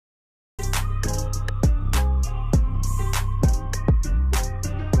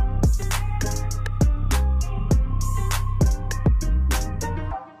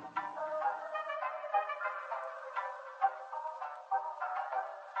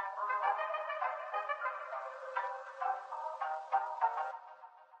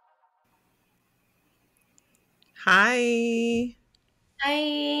Hi.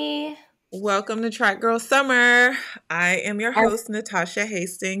 Hi. Welcome to Track Girl Summer. I am your Our- host, Natasha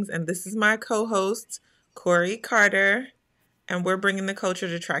Hastings, and this is my co host, Kori Carter, and we're bringing the culture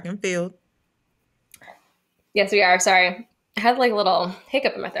to track and field. yes, we are. Sorry. I had like a little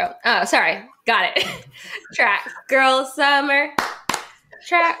hiccup in my throat. Oh, sorry. Got it. Track Girl Summer.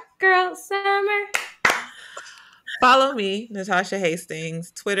 Track Girl Summer. Follow me, Natasha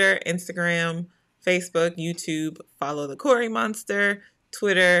Hastings, Twitter, Instagram, Facebook, YouTube. Follow the Kori Monster,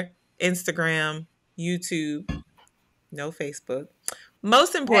 Twitter, Instagram, YouTube, no Facebook.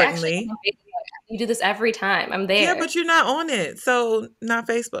 Most I actually importantly, you do this every time. I'm yeah, there. but you're not on it, so not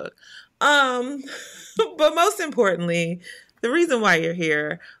Facebook. Um, but most importantly, the reason why you're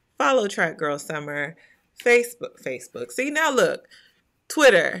here, follow Track Girl Summer, Facebook. See, now look,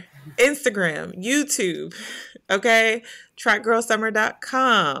 Twitter, Instagram, YouTube, okay?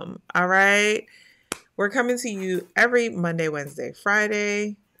 trackgirlsummer.com, all right? We're coming to you every Monday, Wednesday,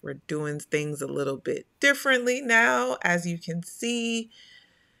 Friday. We're doing things a little bit differently now, as you can see.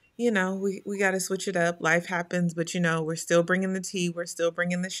 We got to switch it up. Life happens, but we're still bringing the tea. We're still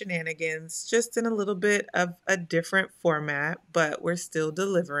bringing the shenanigans, just in a little bit of a different format, but we're still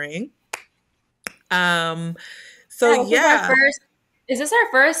delivering. Um, so Yeah, yeah, is this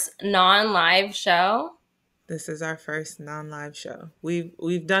our first non-live show? this is our first non-live show.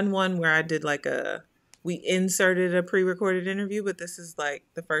 We've done one where I did we inserted a pre-recorded interview, but this is like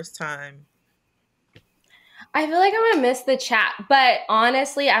the first time. I feel like I'm gonna miss the chat, but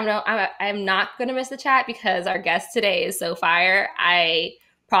honestly, I'm not gonna miss the chat because our guest today is so fire. I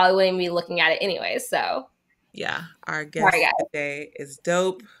probably wouldn't be looking at it anyway. So Yeah, our guest sorry, guys. today is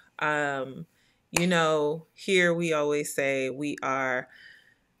dope. Here we always say we are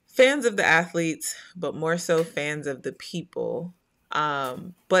fans of the athletes, but more so fans of the people.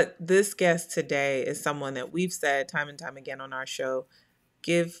 But this guest today is someone that we've said time and time again on our show,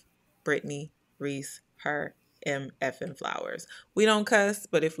 give Brittney Reese her MFing flowers. We don't cuss,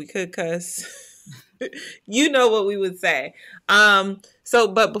 but if we could cuss, you know what we would say.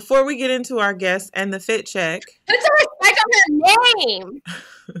 But before we get into our guest and the fit check, Put some respect on her name.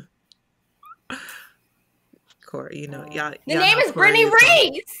 Kori, The name is Brittney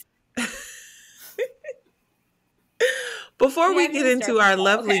Reese. Before we get into our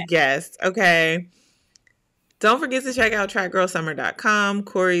lovely guest, okay, don't forget to check out trackgirlsummer.com.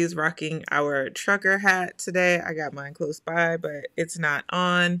 Kori is rocking our trucker hat today. I got mine close by, but it's not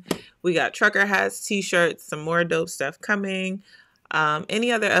on. We got trucker hats, t-shirts, some more dope stuff coming.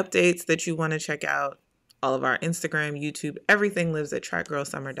 Any other updates that you want to check out, all of our Instagram, YouTube, everything lives at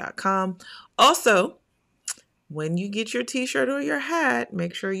trackgirlsummer.com. Also, when you get your t-shirt or your hat,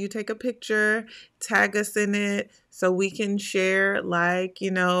 make sure you take a picture, tag us in it so we can share,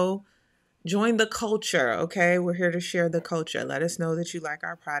 join the culture, okay? We're here to share the culture. Let us know that you like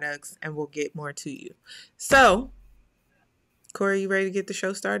our products and we'll get more to you. So, Kori, you ready to get the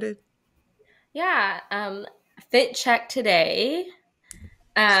show started? Yeah. Fit check today.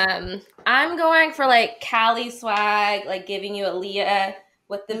 I'm going for like Cali swag, like giving you a Leah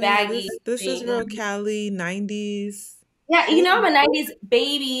with the baggy. This is real Cali 90s. Yeah, I'm a 90s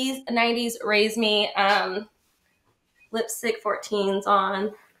baby. 90s raised me. Lipstick 14s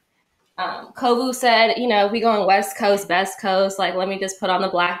on. Kovu said, we going West Coast, Best Coast. Like, let me just put on the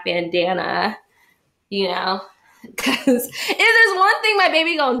black bandana, because if there's one thing my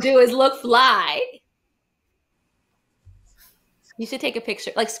baby gonna do is look fly. You should take a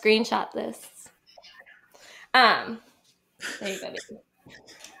picture, like screenshot this. There you go, baby.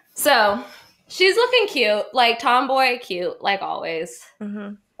 So she's looking cute, like tomboy cute, like always.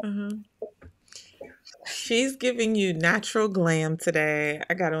 She's giving you natural glam today.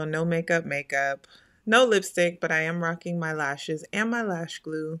 I got on no makeup, no lipstick, but I am rocking my lashes and my lash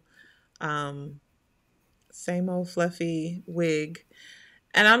glue. Same old fluffy wig.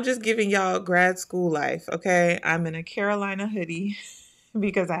 And I'm just giving y'all grad school life, okay? I'm in a Carolina hoodie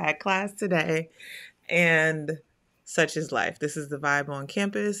because I had class today. And such is life. This is the vibe on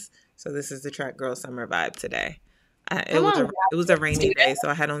campus. So this is the Track Girl Summer vibe today. It was a rainy day, so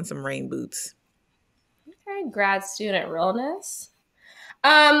I had on some rain boots. Okay, grad student realness. But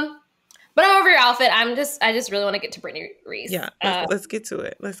I'm over your outfit. I just really want to get to Brittney Reese. Yeah, let's get to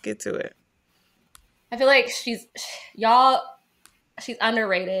it. I feel like she's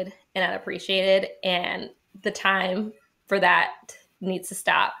underrated and unappreciated, and the time for that needs to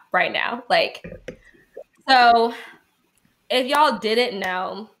stop right now. So if y'all didn't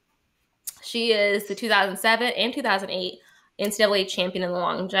know, she is the 2007 and 2008 NCAA champion in the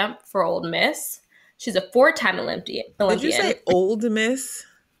long jump for Ole Miss. She's a 4-time Olympian. Did you say Old Miss?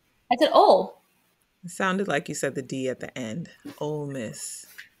 I said Ole. It sounded like you said the D at the end. Ole Miss.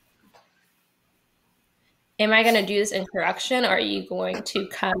 Am I going to do this in correction, or are you going to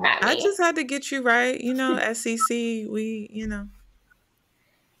come at me? I just had to get you right. You know, SEC,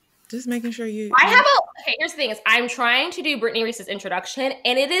 just making sure you. Okay, here's the thing: is I'm trying to do Brittney Reese's introduction,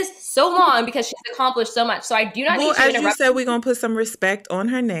 and it is so long because she's accomplished so much. So I do not need to interrupt. As you said, we're gonna put some respect on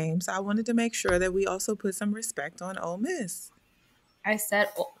her name. So I wanted to make sure that we also put some respect on Ole Miss. I said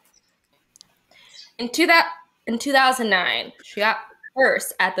in 2009, she got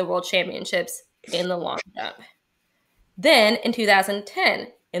first at the World Championships in the long jump. Then in 2010,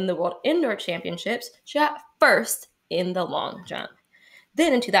 in the World Indoor Championships, she got first in the long jump.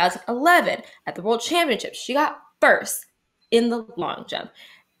 Then in 2011, at the World Championships, she got first in the long jump.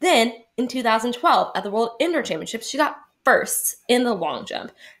 Then in 2012, at the World Indoor Championships, she got first in the long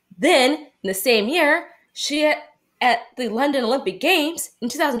jump. Then in the same year, at the London Olympic Games in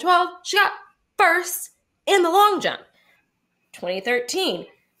 2012, she got first in the long jump. 2013,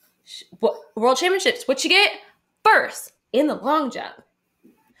 World Championships, what'd she get? First in the long jump.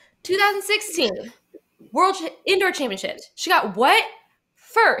 2016, World Indoor Championships, she got what?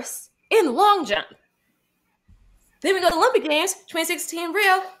 First in the long jump. Then we go to the Olympic Games, 2016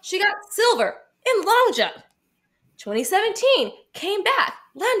 Rio, she got silver in the long jump. 2017, came back,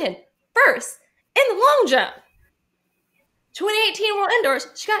 London, first in the long jump. 2018 World Indoors,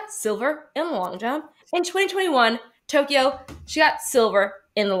 she got silver in the long jump. In 2021, Tokyo, she got silver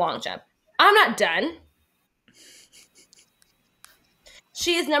in the long jump. I'm not done.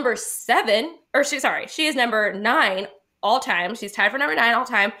 She is number 9 all time. She's tied for number 9 all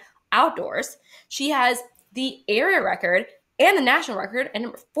time outdoors. She has the area record and the national record and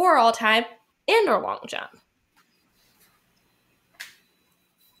number 4 all time indoor long jump.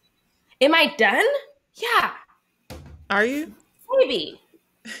 Am I done? Yeah. Are you? Maybe.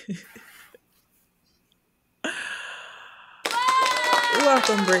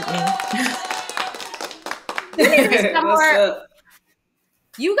 Welcome, Brittney.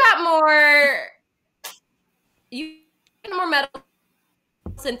 You got more medals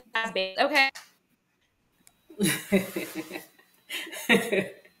than fast base, okay?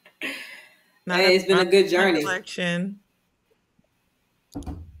 It's been a good journey.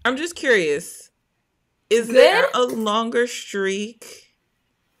 I'm just curious. Is there a longer streak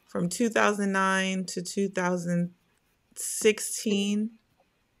from 2009 to 2016?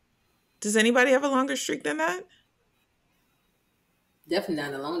 Does anybody have a longer streak than that? Definitely not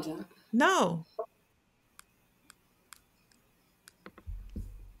in the long jump. No.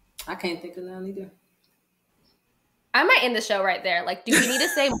 I can't think of that either. I might end the show right there. Like, do we need to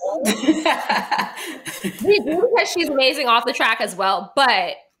say more? We do, because she's amazing off the track as well.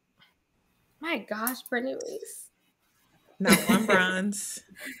 But my gosh, Brittney Reese. Not one bronze.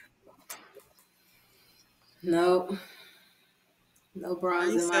 No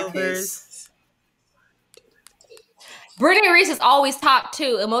bronze in my case. Brittney Reese is always top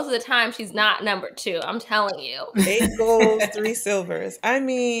 2, and most of the time she's not number 2. I'm telling you. 8 golds, 3 silvers. I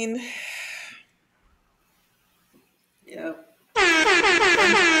mean, yep.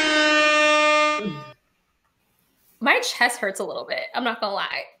 My chest hurts a little bit. I'm not gonna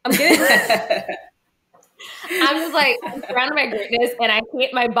lie. I'm just like, I'm surrounded by greatness, and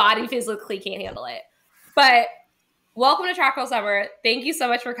my body physically can't handle it. But welcome to Track Girl Summer. Thank you so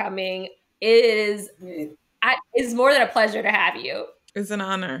much for coming. It's more than a pleasure to have you. It's an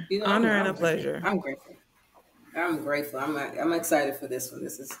honor. Honor and a pleasure. I'm grateful. I'm excited for this one.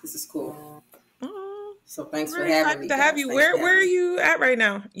 This is cool. So thanks for having me. To have you. Where are you at right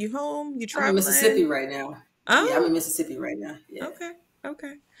now? You home? You traveling? I'm in Mississippi right now. Oh. Yeah, I'm in Mississippi right now. Yeah.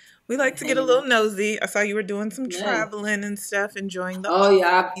 Okay. We like to get a little nosy. I saw you were doing some traveling and stuff, enjoying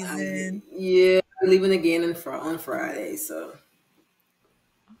the season. I'm leaving again on Friday. So.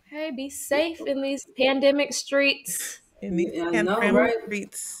 Okay, be safe in these pandemic streets. Panoramic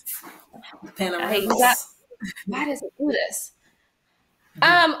streets. Panoramas. Why does it do this?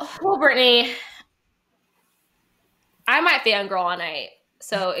 Well, Brittney, I might fangirl all night,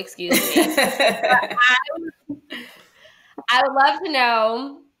 so excuse me. I would love to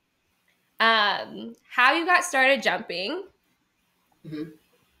know how you got started jumping. Mm-hmm.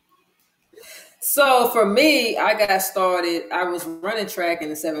 So for me, I got started. I was running track in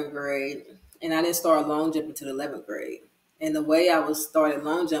the 7th grade, and I didn't start long jump until the 11th grade. And the way I was started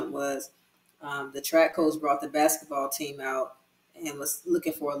long jump was the track coach brought the basketball team out and was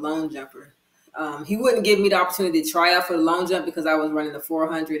looking for a long jumper. He wouldn't give me the opportunity to try out for the long jump because I was running the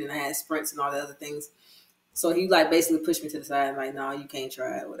 400 and I had sprints and all the other things. So he basically pushed me to the side and no, you can't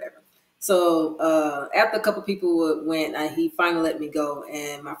try it, whatever. So after a couple people went, he finally let me go.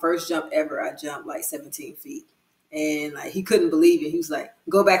 And my first jump ever, I jumped like 17 feet. And like he couldn't believe it. He was like,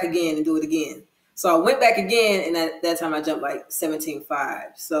 go back again and do it again. So I went back again, and at that time I jumped like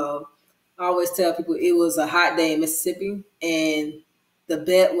 17.5. So I always tell people it was a hot day in Mississippi, and the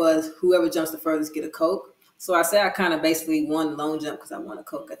bet was whoever jumps the furthest get a Coke. So I say I kind of basically won the long jump because I won a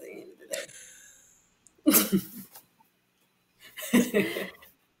Coke at the end of the day.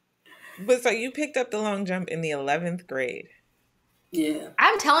 But so you picked up the long jump in the 11th grade. Yeah.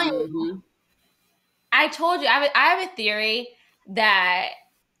 I'm telling you, I told you, I have a theory that,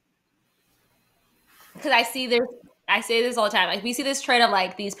 because I say this all the time. Like we see this trend of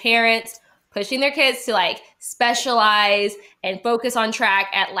like these parents pushing their kids to like specialize and focus on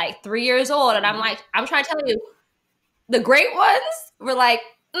track at like 3 years old. And I'm like, I'm trying to tell you, the great ones were like,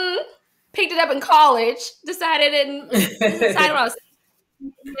 picked it up in college, decided what I was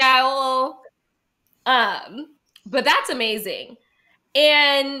yeah, well, but that's amazing.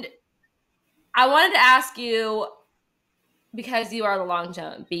 And I wanted to ask you, because you are the long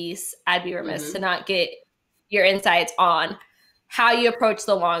jump beast, I'd be remiss to not get your insights on how you approach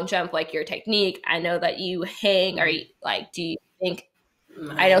the long jump, like your technique. I know that you hang, or like, do you think,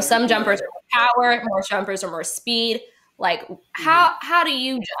 I know some jumpers are more power, more jumpers are more speed. Like, how do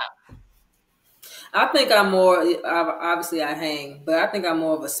you jump? I think I'm more, obviously I hang, but I think I'm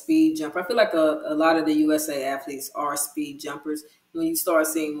more of a speed jumper. I feel like a lot of the USA athletes are speed jumpers. When you start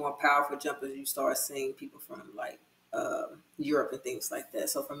seeing more powerful jumpers, you start seeing people from like Europe and things like that.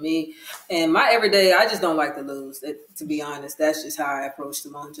 So for me, and my everyday, I just don't like to lose. To be honest, that's just how I approach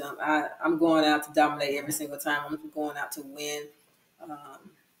the long jump. I'm going out to dominate every single time. I'm going out to win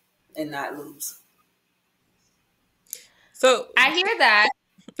and not lose. So I hear that.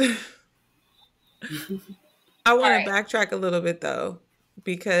 I want to backtrack a little bit though,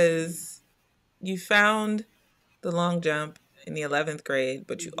 because you found the long jump in the 11th grade,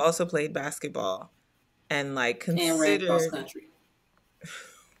 but you also played basketball and like considered... And ran cross country.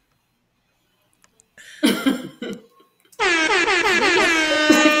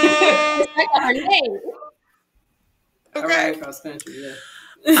 Okay. Cross country, yeah.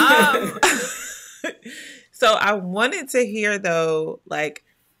 So I wanted to hear though, like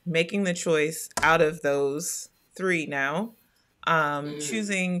making the choice out of those three now,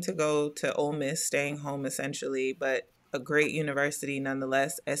 choosing to go to Ole Miss, staying home essentially, but a great university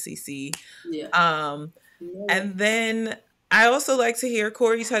nonetheless, SEC. Yeah. And then I also like to hear,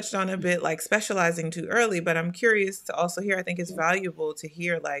 Kori touched on a bit like specializing too early, but I'm curious to also hear, I think it's valuable to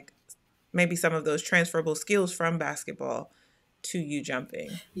hear like maybe some of those transferable skills from basketball to you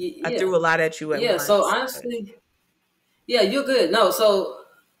jumping. Yeah. I threw a lot at you at once. So honestly, yeah, you're good. No, so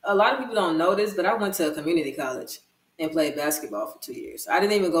a lot of people don't know this, but I went to a community college and played basketball for 2 years. I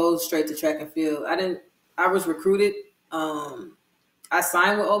didn't even go straight to track and field. I was recruited. I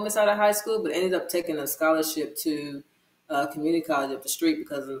signed with Ole Miss out of high school, but ended up taking a scholarship to community college up the street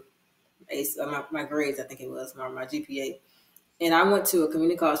because of my grades, I think it was, my GPA. And I went to a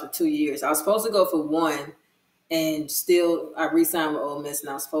community college for 2 years. I was supposed to go for one, and still I re-signed with Ole Miss, and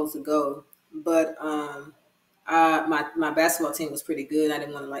I was supposed to go. But my basketball team was pretty good. I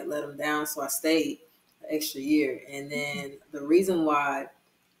didn't want to like let them down, so I stayed an extra year. And then the reason why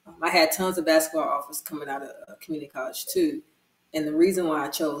I had tons of basketball offers coming out of community college too. And the reason why I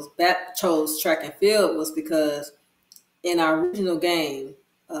chose track and field was because in our regional game,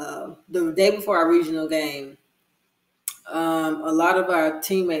 the day before our regional game, a lot of our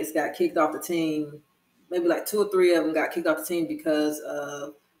teammates got kicked off the team. Maybe like 2 or 3 of them got kicked off the team because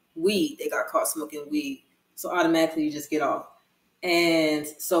of weed. They got caught smoking weed. So automatically you just get off. And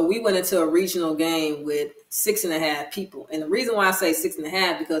so we went into a regional game with 6.5 people. And the reason why I say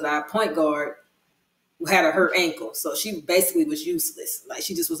 6.5, because our point guard had a hurt ankle. So she basically was useless. Like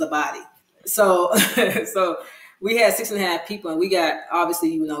she just was a body. So we had 6.5 people, and we got,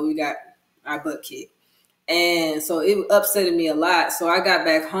 obviously, we got our butt kicked. And so it upsetted me a lot. So I got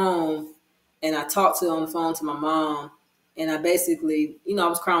back home and I talked on the phone to my mom, and I basically, I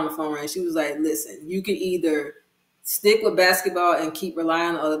was crying on the phone, and she was like, listen, you can either stick with basketball and keep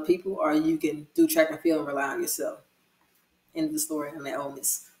relying on other people, or you can do track and field and rely on yourself. End of the story. I'm at Ole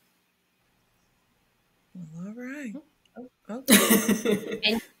Miss. All right.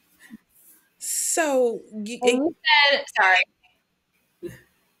 Okay. So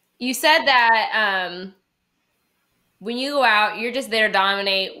you said that when you go out, you're just there to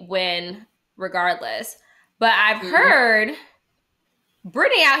dominate, win, regardless. But I've heard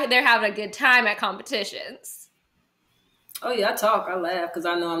Brittney out there having a good time at competitions. Oh yeah, I laugh because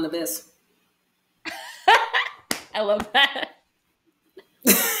I know I'm the best. I love that.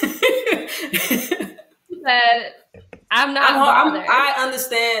 I'm not bothered. I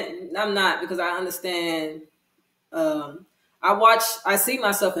understand. I'm not, because I understand. I see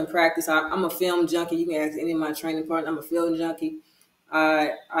myself in practice. I'm a film junkie. You can ask any of my training partners. I'm a film junkie.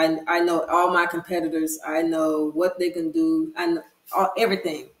 I know all my competitors. I know what they can do. I know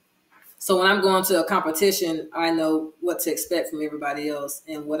everything. So when I'm going to a competition, I know what to expect from everybody else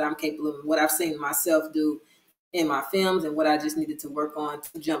and what I'm capable of, and what I've seen myself do in my films, and what I just needed to work on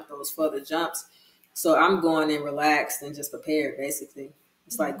to jump those further jumps. So I'm going in relaxed and just prepared, basically.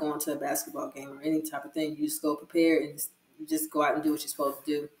 It's like going to a basketball game or any type of thing. You just go prepared and just go out and do what you're supposed to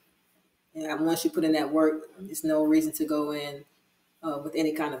do. And once you put in that work, there's no reason to go in with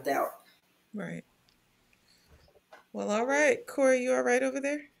any kind of doubt. Right. Well, all right. Kori, you all right over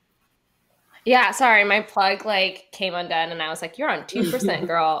there? Yeah, sorry, my plug like came undone, and I was like, "You're on 2%,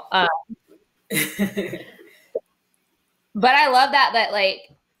 girl." But I love that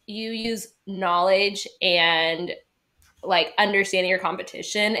like you use knowledge and like understanding your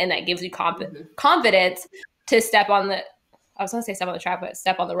competition, and that gives you confidence to step on the. I was gonna say step on the track, but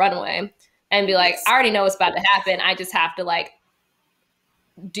step on the runway and be like, I already know what's about to happen. I just have to like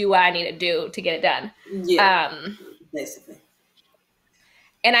do what I need to do to get it done. Yeah, basically.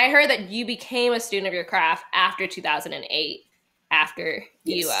 And I heard that you became a student of your craft after 2008, after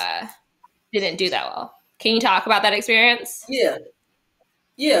you didn't do that well. Can you talk about that experience?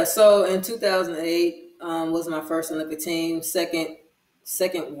 Yeah. So in 2008 was my first Olympic team, second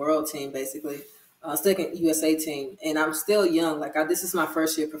world team, basically, second USA team. And I'm still young. Like this is my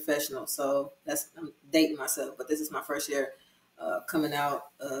first year professional. So I'm dating myself, but this is my first year coming out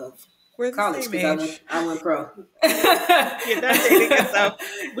of college, because I went pro. You're not dating yourself.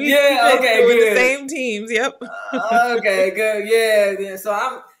 Okay, we're good. The same teams. Yep. Okay, good. Yeah.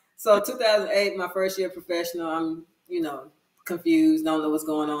 So 2008, my first year professional. I'm confused, don't know what's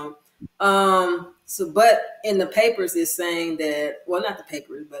going on. But in the papers, it's saying that, well, not the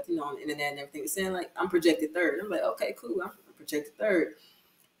papers, but on the internet and everything, it's saying like I'm projected third. I'm like, okay, cool. I'm projected third.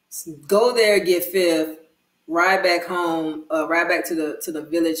 So go there, get fifth, ride back home, ride back to the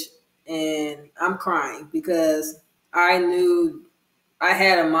village. And I'm crying because I knew I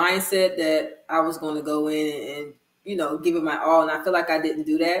had a mindset that I was going to go in and give it my all. And I feel like I didn't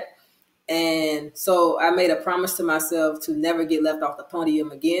do that. And so I made a promise to myself to never get left off the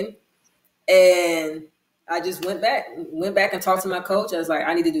podium again. And I just went back and talked to my coach. I was like,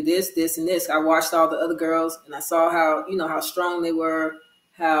 I need to do this, this, and this. I watched all the other girls and I saw how strong they were,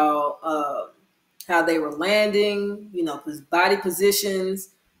 how they were landing, body positions.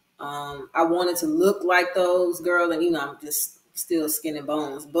 I wanted to look like those girls, and I'm just still skin and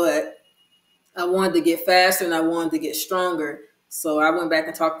bones, but I wanted to get faster and I wanted to get stronger. So I went back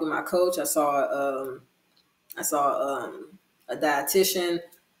and talked with my coach. I saw a dietitian,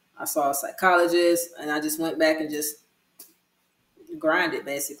 I saw a psychologist, and I just went back and just grinded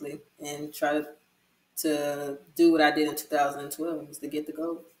basically and tried to do what I did in 2012, was to get the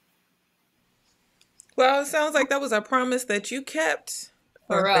gold. Well, it sounds like that was a promise that you kept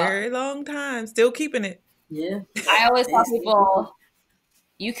for a very long time. Still keeping it. Yeah. I always tell people,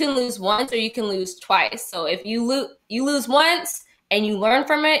 you can lose once or you can lose twice. So if you lose once and you learn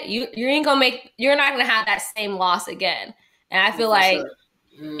from it, you're not gonna have that same loss again. And I feel like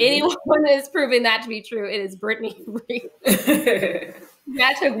anyone that's proving that to be true, it is Brittney Reese.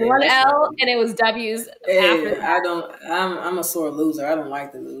 That took one L and it was W's after that. I'm a sore loser. I don't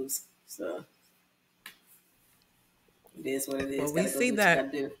like to lose. So it is what it is. Well, we see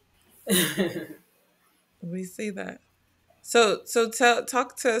that. We see that. So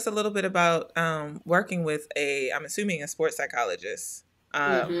talk to us a little bit about working with I'm assuming a sports psychologist.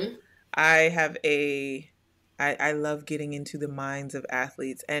 I love getting into the minds of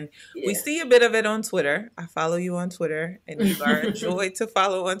athletes, and we see a bit of it on Twitter. I follow you on Twitter, and you are a joy to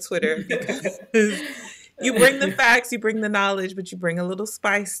follow on Twitter because you bring the facts, you bring the knowledge, but you bring a little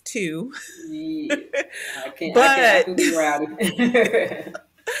spice too. Yeah, I can be rowdy.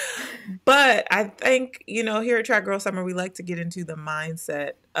 But I think, here at Track Girl Summer, we like to get into the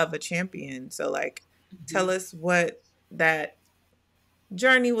mindset of a champion. So tell us what that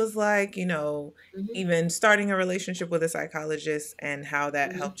journey was like, even starting a relationship with a psychologist and how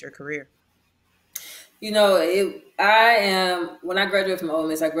that helped your career. When I graduated from Ole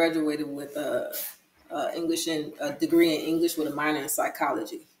Miss, I graduated with a degree in English with a minor in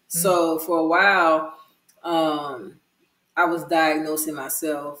psychology. So for a while, I was diagnosing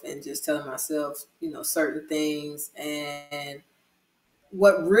myself and just telling myself, certain things. And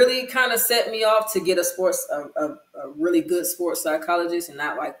what really kind of set me off to get a really good sports psychologist and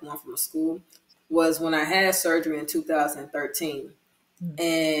not like one from a school was when I had surgery in 2013.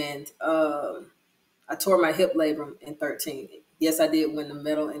 And I tore my hip labrum in 13. Yes, I did win the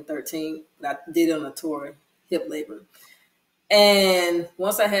medal in 13, but I did it on a torn hip labrum. And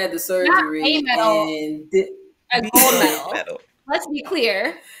once I had the surgery a gold medal. Let's be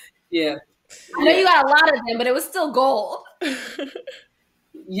clear. Yeah. I know you got a lot of them, but it was still gold.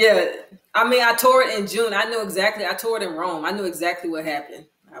 Yeah. I mean, I tore it in June. I tore it in Rome. I knew exactly what happened.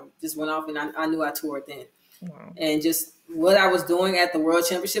 I just went off and I knew I tore it then. Wow. And just what I was doing at the World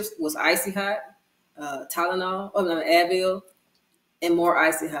Championships was icy hot, Tylenol, Advil, and more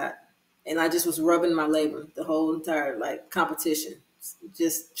icy hot. And I just was rubbing my labrum the whole entire competition,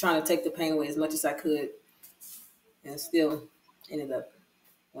 just trying to take the pain away as much as I could, and still ended up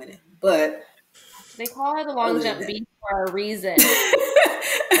winning. But they call her the long jump beast for a reason.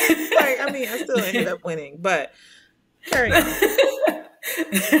 I still ended up winning, but carry on.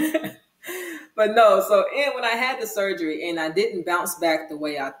 But no, so when I had the surgery and I didn't bounce back the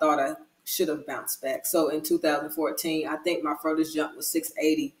way I thought I should have bounced back. So in 2014, I think my furthest jump was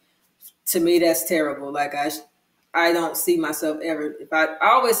 680. To me, that's terrible. I don't see myself ever. I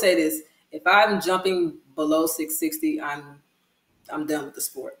always say this: if I'm jumping below 660, I'm done with the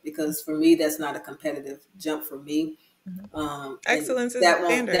sport, because for me, that's not a competitive jump for me. Excellence is a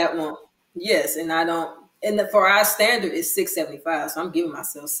standard. That won't. Yes, and I don't. And for our standard is 675, so I'm giving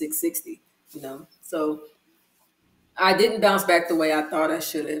myself 660. So I didn't bounce back the way I thought I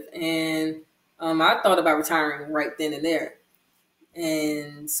should have, and I thought about retiring right then and there.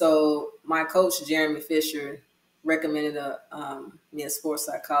 And so my coach, Jeremy Fischer, recommended me a sports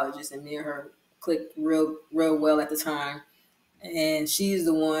psychologist, and me and her clicked real well at the time. And she's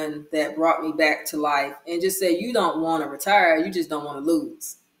the one that brought me back to life and just said, you don't want to retire, you just don't want to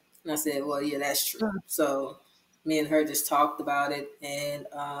lose. And I said, well, yeah, that's true. So me and her just talked about it, and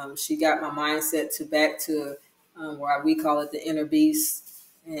she got my mindset back to where we call it the inner beast,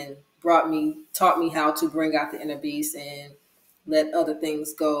 and taught me how to bring out the inner beast and let other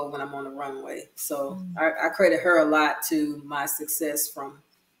things go when I'm on the runway. So I credit her a lot to my success from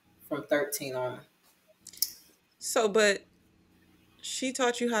 13 on. So, but she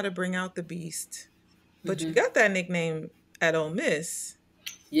taught you how to bring out the beast, but you got that nickname at Ole Miss.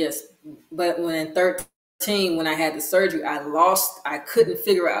 Yes, but when in 13, when I had the surgery, I couldn't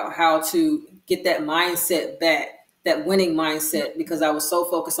figure out how to get that mindset back, that winning mindset, because I was so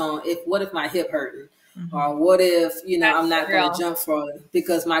focused on what if my hip hurting? Or what if, I'm not going to jump for it?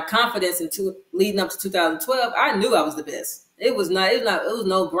 Because my confidence leading up to 2012, I knew I was the best. It was no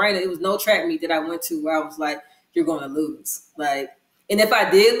brainer. It was no track meet that I went to where I was like, you're going to lose. And if I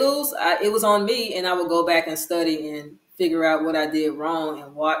did lose, it was on me, and I would go back and study and figure out what I did wrong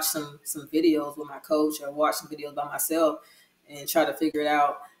and watch some videos with my coach, or watch some videos by myself and try to figure it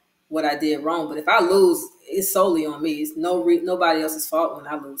out what I did wrong. But if I lose, it's solely on me. It's nobody else's fault when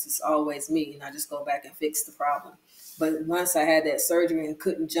I lose. It's always me, and I just go back and fix the problem. But once I had that surgery and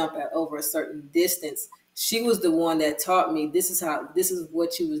couldn't jump over a certain distance, she was the one that taught me this is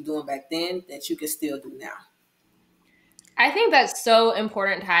what you was doing back then that you can still do now. I think that's so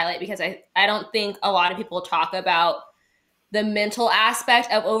important to highlight, because I don't think a lot of people talk about the mental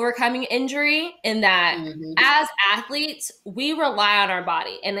aspect of overcoming injury, in that as athletes, we rely on our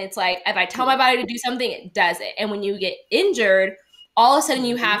body. And it's like, if I tell my body to do something, it does it. And when you get injured, all of a sudden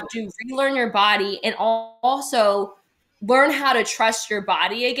you have to relearn your body, and also learn how to trust your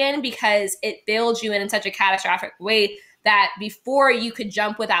body again, because it failed you in such a catastrophic way that before you could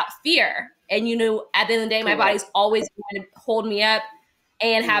jump without fear. And at the end of the day, my body's always going to hold me up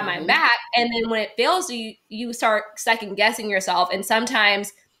and have my back. And then when it fails, you start second guessing yourself. And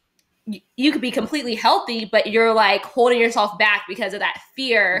sometimes you could be completely healthy, but you're holding yourself back because of that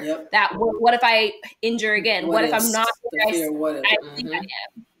fear that what if I injure again? What if I'm not where I think I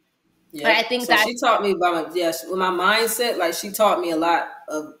am? Yeah. I think so she taught me about with my mindset, she taught me a lot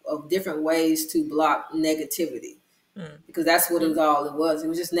of different ways to block negativity. Because that's what it was. It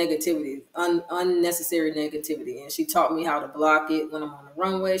was just negativity, unnecessary negativity. And she taught me how to block it when I'm on the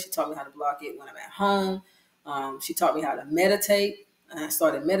runway. She taught me how to block it when I'm at home. She taught me how to meditate. And I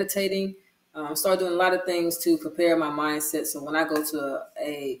started meditating. Started doing a lot of things to prepare my mindset. So when I go to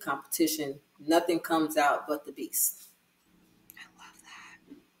a competition, nothing comes out but the beast. I love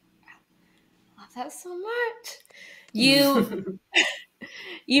that so much. You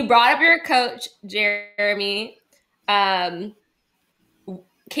brought up your coach, Jeremy. Can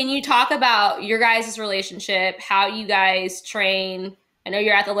you talk about your guys' relationship, how you guys train? I know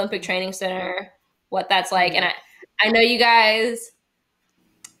you're at the Olympic Training Center, what that's like. And I know you guys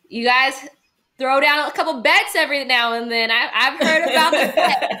throw down a couple bets every now and then. I've heard about the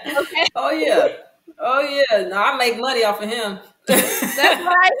bets. Okay? Oh, yeah. No, I make money off of him. That's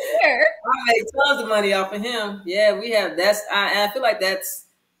what I hear. I make tons of money off of him. Yeah, we have. I feel like that's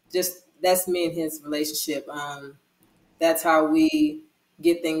me and his relationship. That's how we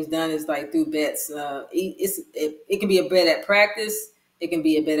get things done, is like through bets. It can be a bet at practice. It can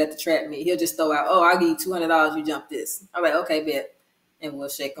be a bet at the track meet. He'll just throw out, "Oh, I'll give you $200. You jump this." I'm like, "Okay, bet," and we'll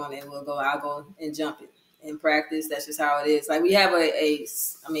shake on it. And I'll go and jump it in practice. That's just how it is. Like we have I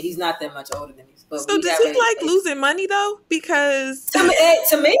mean, he's not that much older than me. But so does he like losing money though? Because to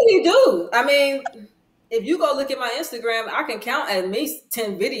me, he do. I mean, if you go look at my Instagram, I can count at least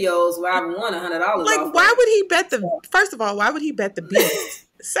 10 videos where I've won $100. Like, why would he bet first of all, why would he bet the beast?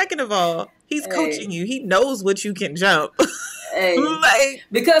 Second of all, he's coaching you. He knows what you can jump. Like,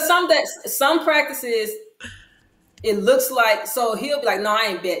 because some practices, it looks like, so he'll be like, "No, I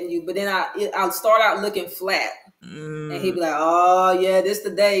ain't betting you," but then I'll start out looking flat, and he'll be like, "Oh yeah, this the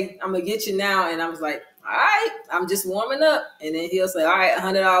day I'm gonna get you now," and I was like, "All right, I'm just warming up," and then he'll say, "All right,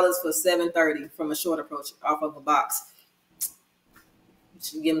 $100 for 730 from a short approach off of a box."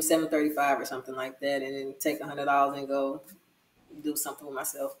 Give him 735 or something like that, and then take $100 and go do something with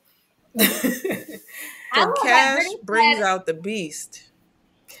myself. So cash brings out the beast.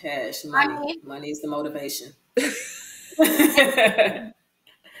 Cash, money is the motivation.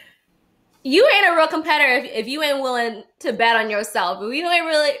 You ain't a real competitor if you ain't willing to bet on yourself. If you ain't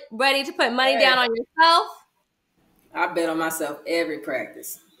really ready to put money down on yourself. I bet on myself every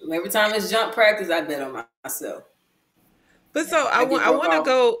practice. Every time it's jump practice, I bet on myself. But so I want to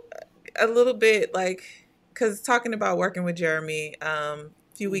go a little bit, like, because talking about working with Jeremy, a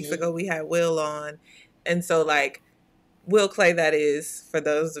few weeks ago we had Will on, and so like Will Clay, that is, for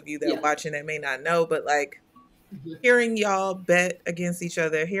those of you that are watching that may not know, but like hearing y'all bet against each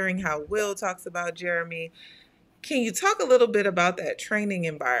other, hearing how Will talks about Jeremy, can you talk a little bit about that training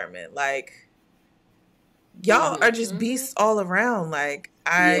environment? Like, y'all are just beasts all around. Like,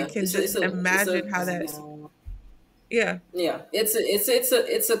 I can just imagine how that's. Yeah. It's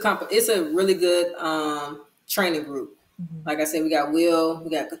a really good training group. Like I said, we got Will,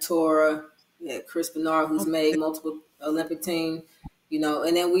 we got Katora, we got Chris Bernard, who's made multiple Olympic team,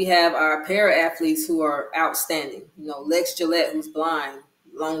 and then we have our para athletes who are outstanding. Lex Gillette, who's blind,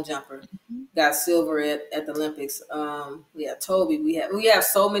 long jumper, got silver at the Olympics. We have Toby. We have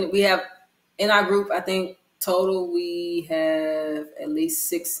so many. We have in our group, I think total we have at least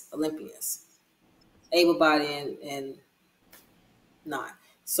 6 Olympians, able-bodied and not.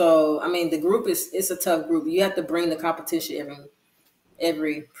 So I mean, the group it's a tough group. You have to bring the competition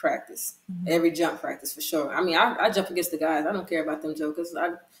every practice, every jump practice for sure. I mean, I jump against the guys. I don't care about them jokers.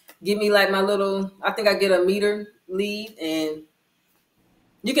 Give me like my little. I think I get a meter lead, and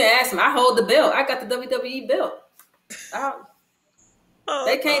you can ask them. I hold the belt. I got the WWE belt.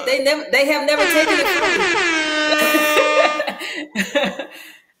 They can't. They have never taken it from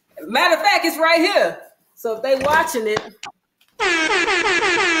me. Matter of fact, it's right here. So if they watching it,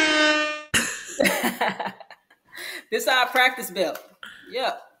 this is our practice belt.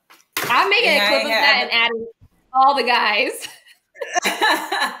 Yep. I'm making a clip of that and adding all the guys.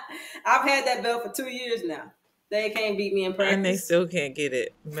 I've had that belt for 2 years now. They can't beat me in practice. And they still can't get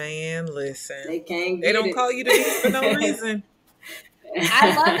it. Man, listen. They can't They don't call you to beat for no reason.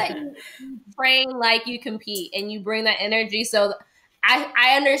 I love that you train like you compete and you bring that energy. So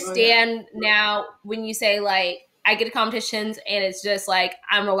I understand now when you say like, I get to competitions and it's just like,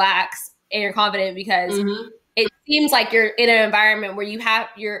 I'm relaxed and you're confident because it seems like you're in an environment where you're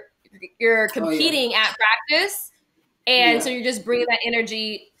competing at practice. And so you're just bringing that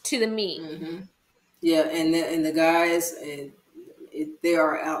energy to the meet. Yeah. And the guys, they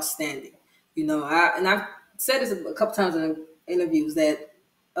are outstanding. I've said this a couple times in interviews that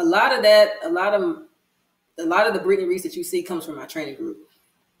a lot of the Brittney Reese that you see comes from my training group.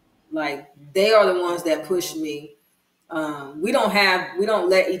 Like, they are the ones that push me. We don't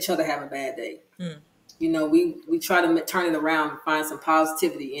let each other have a bad day. We try to turn it around and find some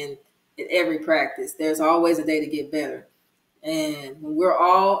positivity in every practice. There's always a day to get better. And when we're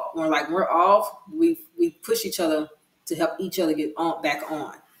off, we push each other to help each other get back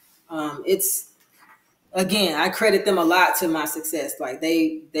on. Again, I credit them a lot to my success. Like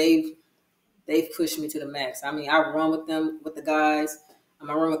they've pushed me to the max. I mean, I run with them, with the guys.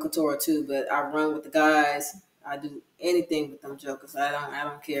 I run with Katora too, but I run with the guys. I do anything with them jokers. I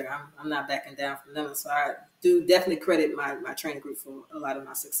don't care. I'm not backing down from them. So I do definitely credit my training group for a lot of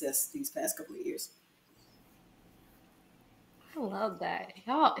my success these past couple of years. I love that.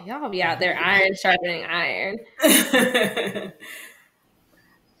 Y'all be out there iron sharpening iron.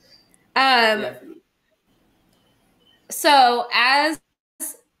 So as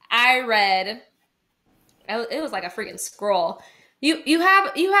I read, it was like a freaking scroll. you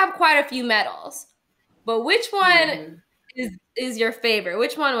have quite a few medals, but which one is your favorite?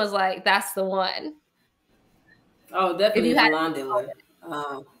 Which one was like, that's the one? Oh, definitely the London one.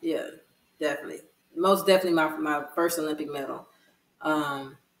 Yeah, definitely. Most definitely my first Olympic medal.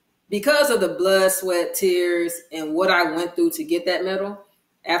 Because of the blood, sweat, tears, and what I went through to get that medal,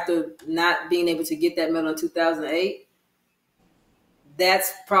 after not being able to get that medal in 2008,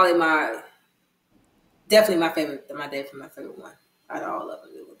 that's probably definitely my favorite one. Out of all of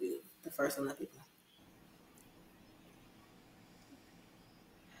them, it would be the first Olympic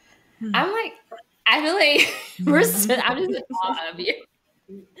one. I'm like, I feel like I'm just in awe of you.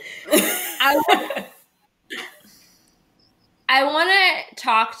 I want to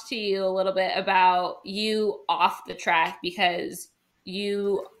talk to you a little bit about you off the track, because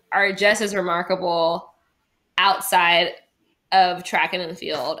you are just as remarkable outside of track and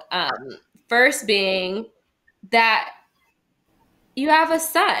field. First being that you have a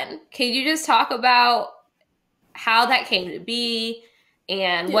son. Can you just talk about how that came to be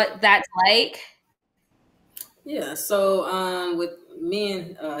and what that's like? Yeah, so with me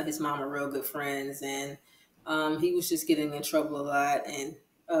and his mom are real good friends, and he was just getting in trouble a lot. And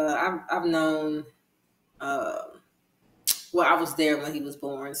I've known, well, I was there when he was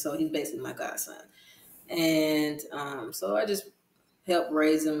born, so he's basically my godson. And so I just helped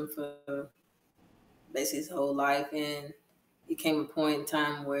raise him for basically his whole life. And it came a point in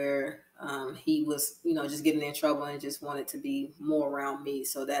time where he was, just getting in trouble and just wanted to be more around me.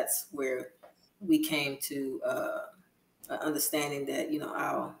 So that's where we came to understanding that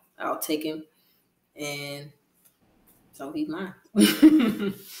I'll take him, and so he's mine.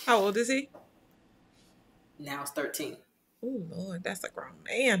 How old is he? Now it's 13. Oh Lord, that's a grown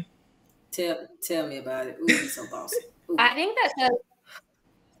man. Tell me about it. Ooh, he's so bossy. Ooh. I think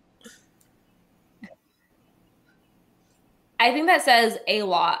that says a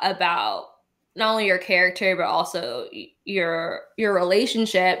lot about not only your character but also your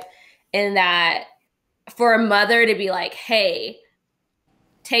relationship, in that for a mother to be like, hey,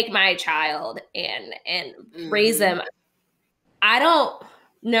 take my child and raise them. I don't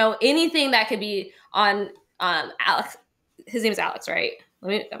know anything that could be on Alex. His name is Alex, right?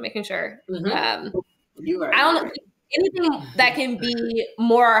 I'm making sure. You're right. I don't know anything that can be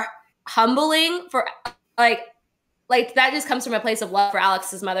more humbling for like that just comes from a place of love for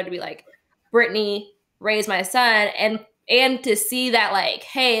Alex's mother to be like, Brittney raised my son, and to see that like,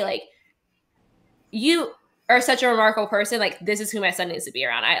 hey, like you are such a remarkable person. Like, this is who my son needs to be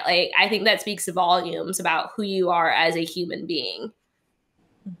around. I think that speaks volumes about who you are as a human being.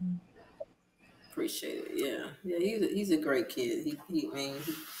 Appreciate it. Yeah. He's a great kid. He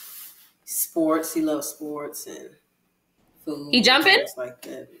sports. He loves sports and food. He jumping like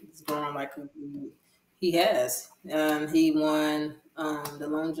that. He's growing like he has. He won the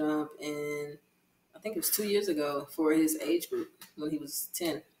long jump in, I think it was 2 years ago, for his age group when he was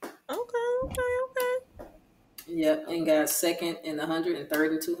 10. Okay. Yep, and got second in 100 and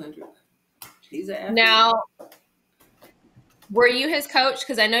third in 200. He's an athlete. Now, were you his coach?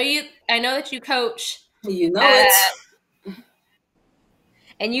 Because I know that you coach. It.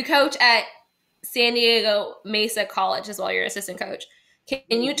 And you coach at San Diego Mesa College as well. You're an assistant coach. Can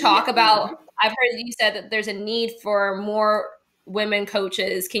you talk about? I've heard that you said that there's a need for more women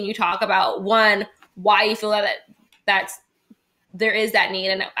coaches. Can you talk about, one, why you feel that there is that need?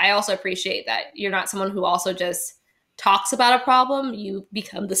 And I also appreciate that you're not someone who also just talks about a problem. You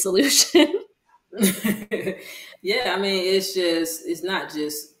become the solution. Yeah, I mean, it's not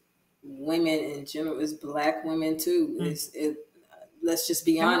just women in general. It's Black women too. Let's just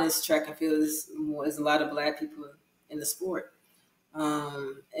be honest. Track and field is a lot of Black people in the sport,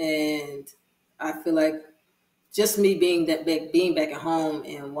 and I feel like just me being back at home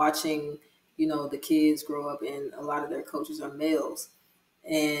and watching, the kids grow up, and a lot of their coaches are males,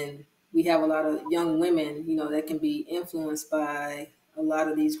 and we have a lot of young women, that can be influenced by a lot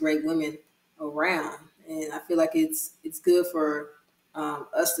of these great women around. And I feel like it's good for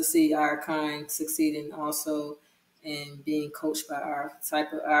us to see our kind succeeding also, and being coached by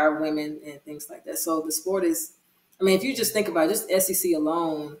our women and things like that. So the sport is, I mean, if you just think about it, just SEC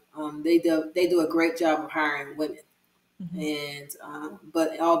alone, they do a great job of hiring women, and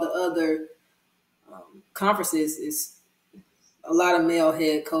but all the other conferences is a lot of male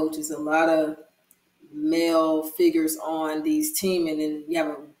head coaches, a lot of male figures on these teams, and then you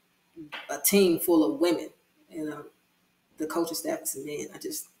have a team full of women, and the coaching staff is men. It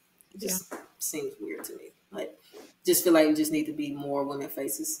just seems weird to me. Like, just feel like you just need to be more women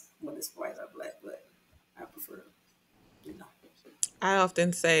faces when the sports are Black, but I prefer, I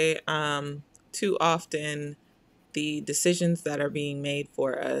often say, too often the decisions that are being made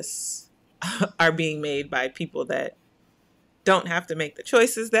for us are being made by people that don't have to make the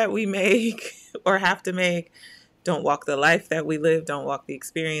choices that we make or have to make, don't walk the life that we live, don't walk the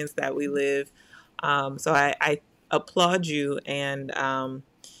experience that we live. So I applaud you, and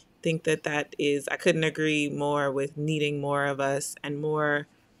think that is, I couldn't agree more with needing more of us, and more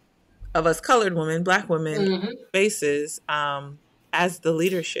of us colored women, Black women, faces as the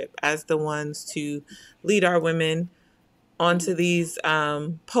leadership, as the ones to lead our women onto these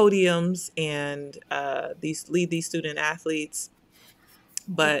podiums and lead these student athletes,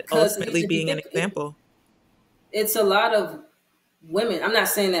 but ultimately being an example. It's a lot of women. I'm not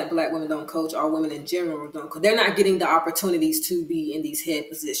saying that Black women don't coach, or women in general don't coach. They're not getting the opportunities to be in these head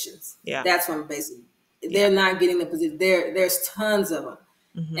positions. Yeah, that's what I'm basically. They're not getting the position. There's tons of them,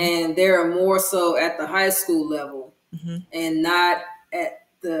 and they're more so at the high school level, and not at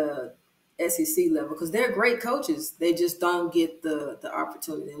the SEC level, because they're great coaches. They just don't get the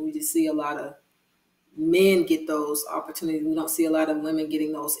opportunity. And we just see a lot of men get those opportunities. We don't see a lot of women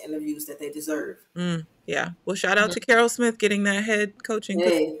getting those interviews that they deserve. Yeah. Well, shout out to Carol Smith getting that head coaching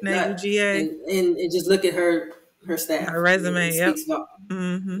position at UGA. And just look at her staff. Her resume. Yep.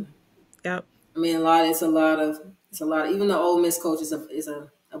 Yep. I mean, it's a lot of even the Ole Miss coach is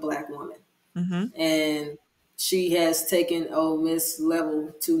a Black woman. And she has taken Ole Miss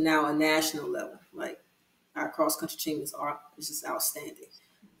level to now a national level. Like, our cross country team is just outstanding.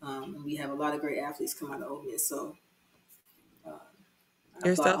 And we have a lot of great athletes come out of Ole Miss. So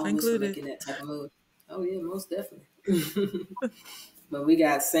yourself included, making that type of move. Oh yeah, most definitely. But we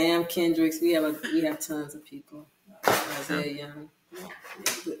got Sam Kendricks. We have tons of people. Isaiah Young. A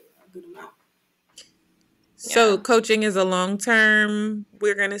good amount. So coaching is a long term.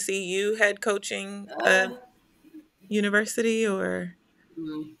 We're going to see you head coaching a university, or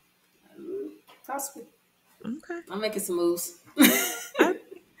possibly. Okay, I'm making some moves.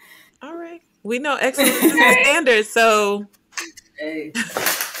 All right. We know excellence is the standard, so hey,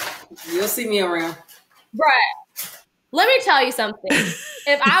 you'll see me around. Right. Let me tell you something.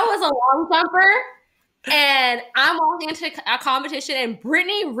 If I was a long jumper and I'm walking into a competition and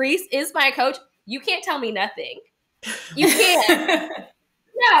Brittney Reese is my coach, you can't tell me nothing. You can't.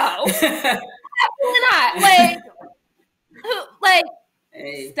 No. Absolutely not.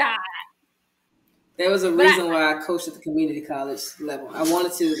 Hey. Stop. There was a reason why I coached at the community college level. I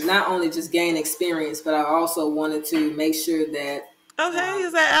wanted to not only just gain experience, but I also wanted to make sure that. Oh, hey,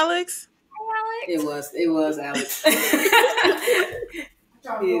 is that Alex? It was Alex.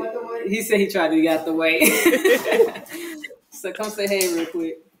 He said he tried to get out the way. So come say hey real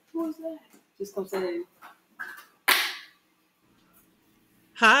quick. What was that? Just come say hey.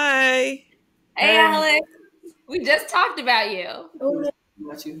 Hi. Hey, Alex. We just talked about you.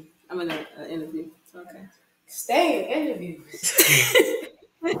 About you. I'm in an interview. Okay. Stay in interviews.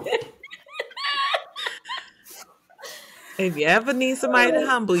 If you ever need somebody to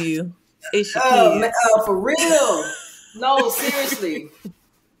humble you, it's your kids. For real. No, seriously.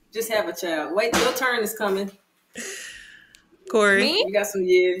 Just have a child. Wait, your turn is coming. Kori. Me? You got some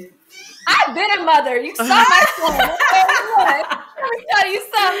years. I've been a mother. You saw my son. Let me tell you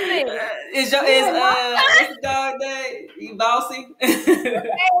something. Is the dog day? You bossy?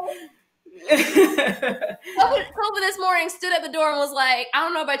 Kobe this morning stood at the door and was like, I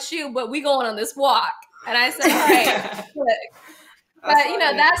don't know about you, but we going on this walk. And I said, all right, look. But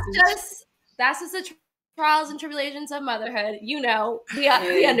that's just the trials and tribulations of motherhood. We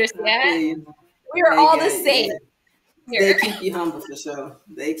understand. We are all the same. They keep you humble for sure.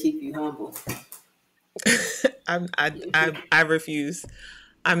 They keep you humble. I refuse.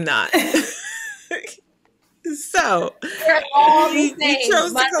 I'm not. So you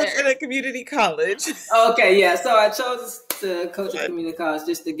chose to coach at a community college. Okay, yeah. So I chose to coach at community college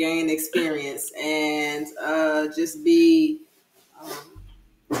just to gain experience and just be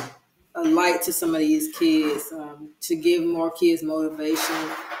a light to some of these kids, to give more kids motivation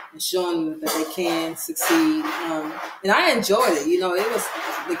and showing them that they can succeed. And I enjoyed it.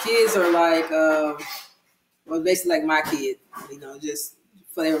 The kids are like, basically like my kid.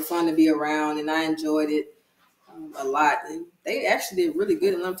 They were fun to be around, and I enjoyed it a lot. And they actually did really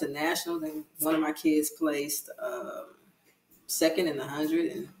good in Olympian nationals. And one of my kids placed second in the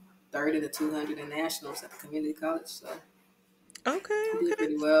 100 and third in the 200 in nationals at the community college. So okay, did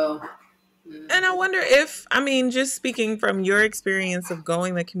pretty well. And I wonder if, just speaking from your experience of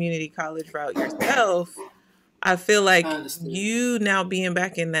going the community college route yourself, I feel like you now being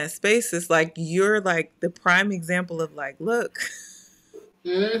back in that space is like you're like the prime example of like, look.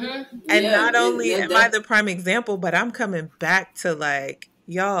 Mm-hmm. And not only am I the prime example, but I'm coming back to like,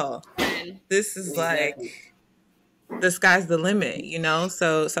 y'all, this is like, the sky's the limit, you know?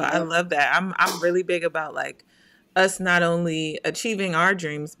 So I love that. I'm really big about like us not only achieving our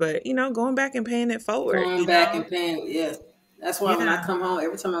dreams, but you know, going back and paying it forward. Going back and paying, yeah. That's why when I come home,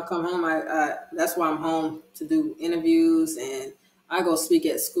 every time I come home, I that's why I'm home to do interviews, and I go speak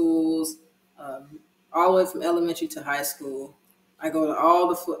at schools, all the way from elementary to high school. I go to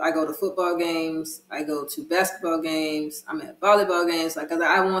I go to football games. I go to basketball games. I'm at volleyball games. Like, 'cause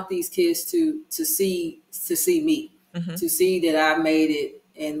I want these kids to see me, to see that I've made it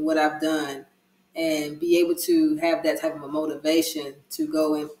and what I've done, and be able to have that type of a motivation to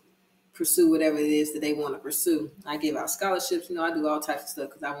go and pursue whatever it is that they want to pursue. I give out scholarships. You know, I do all types of stuff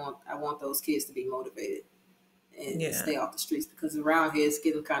because I want those kids to be motivated and stay off the streets, because around here it's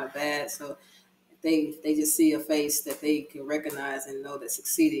getting kind of bad. So they just see a face that they can recognize and know that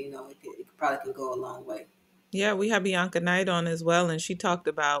succeeding, you know, it probably can go a long way. Yeah, we have Bianca Knight on as well, and she talked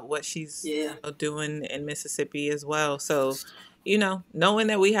about what she's doing in Mississippi as well. So, you know, knowing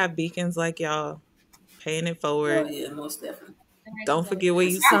that we have beacons like y'all, paying it forward. Oh, yeah, most definitely. Don't forget where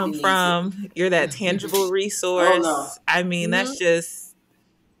you come from. You're that tangible resource. Oh, no. I mean, that's just...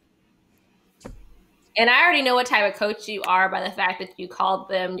 And I already know what type of coach you are by the fact that you called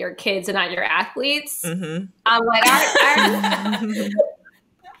them your kids and not your athletes. I'm like,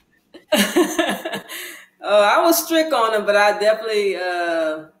 I was strict on them, but I definitely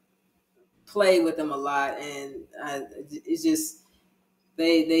played with them a lot, and it's just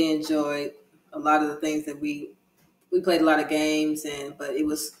they enjoyed a lot of the things that we played a lot of games, but it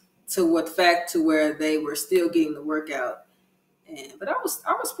was to where they were still getting the workout. But I was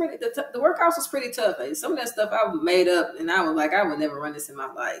pretty. The workouts was pretty tough. Like, some of that stuff I made up, and I was like, I would never run this in my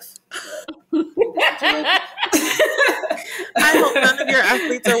life. I hope none of your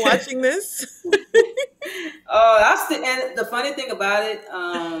athletes are watching this. And the funny thing about it,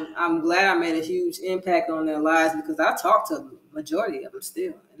 I'm glad I made a huge impact on their lives, because I talk to the majority of them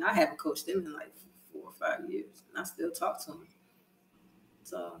still, and I haven't coached them in like 4 or 5 years, and I still talk to them.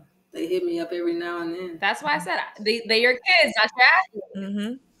 So they hit me up every now and then. That's why I said they're your kids, not your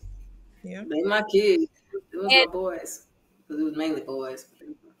athletes. Yeah, they my kids. It was my boys, because it was mainly boys.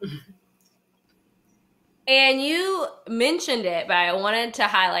 And you mentioned it, but I wanted to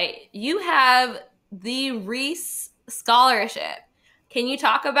highlight, you have the Reese Scholarship. Can you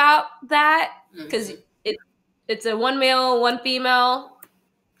talk about that? Because it's a 1 male, 1 female.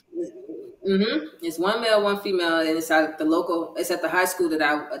 It's 1 male, 1 female, and it's at the high school that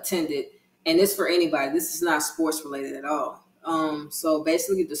I attended, and it's for anybody. This is not sports related at all. So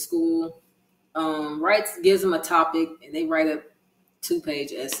basically the school gives them a topic, and they write a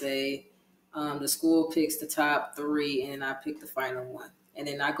 2-page essay. The school picks the top 3, and I pick the final one. And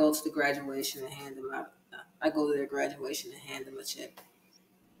then I go to the graduation and hand them out. I go to their graduation and hand them a check.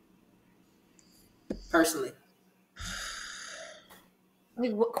 Personally.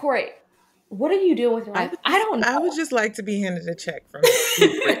 Like, Kori, what are you doing with your life? I don't know. I would just like to be handed a check from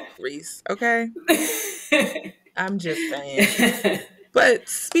Brittney Reese, okay? I'm just saying. But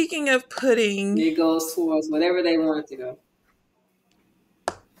speaking of putting... It goes towards whatever they want it to go.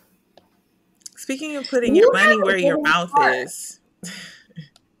 Speaking of putting your money where your mouth is,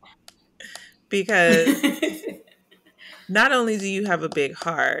 because not only do you have a big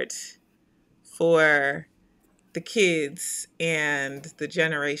heart for the kids and the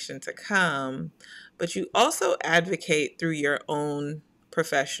generation to come, but you also advocate through your own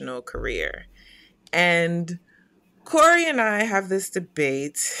professional career. And Kori and I have this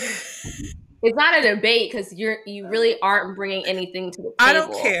debate. It's not a debate, because you really aren't bringing anything to the table. I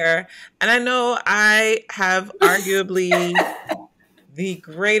don't care. And I know I have arguably the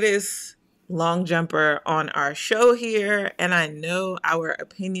greatest long jumper on our show here, and I know our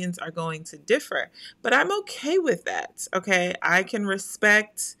opinions are going to differ, but I'm okay with that. Okay, I can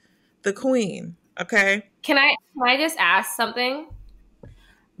respect the queen. Okay, can I just ask something,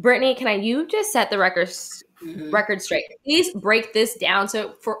 Brittney? You just set the record straight? Please break this down so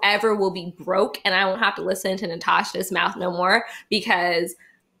it forever will be broke, and I won't have to listen to Natasha's mouth no more. Because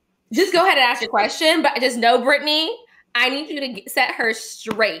just go ahead and ask your question, but just know, Brittney, I need you to set her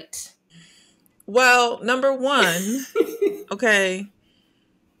straight. Well, number one, okay.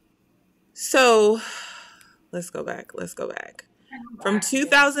 So let's go back. From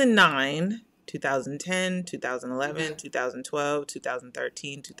 2009, 2010, 2011, 2012,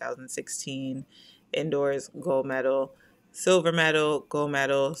 2013, 2016, indoors, gold medal, silver medal, gold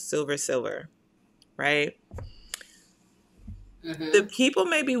medal, silver, right? The people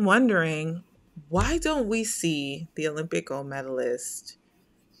may be wondering, why don't we see the Olympic gold medalist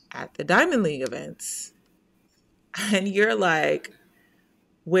at the Diamond League events? And you're like,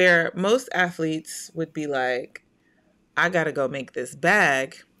 where most athletes would be like, I got to go make this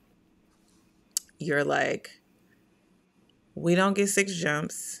bag, you're like, we don't get 6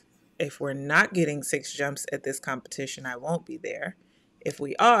 jumps. If we're not getting 6 jumps at this competition, I won't be there. If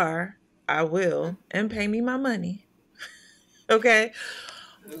we are, I will, and pay me my money. Okay?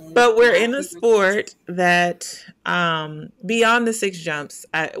 But we're in a sport that beyond the 6 jumps,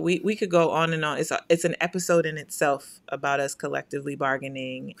 we could go on and on. It's an episode in itself about us collectively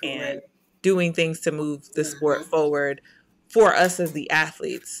bargaining and doing things to move the sport forward for us as the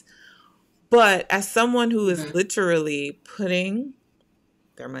athletes. But as someone who is literally putting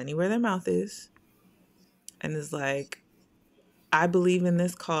their money where their mouth is and is like, I believe in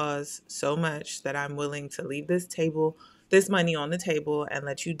this cause so much that I'm willing to leave this money on the table and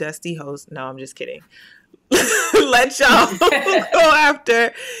let you dusty hoes. No, I'm just kidding. Let y'all go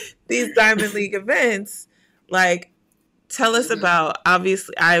after these Diamond League events. Like, tell us about,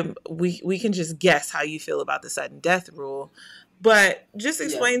 obviously, we can just guess how you feel about the sudden death rule, but just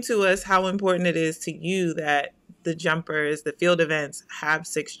explain to us how important it is to you that the jumpers, the field events have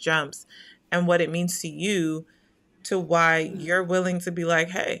 6 jumps and what it means to you, to why you're willing to be like,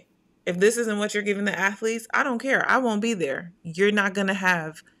 hey, if this isn't what you're giving the athletes, I don't care. I won't be there. You're not going to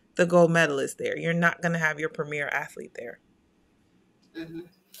have the gold medalist there. You're not going to have your premier athlete there. Mm-hmm.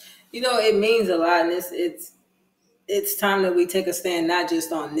 You know, it means a lot. And it's time that we take a stand, not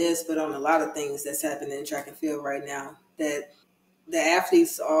just on this, but on a lot of things that's happening in track and field right now. That the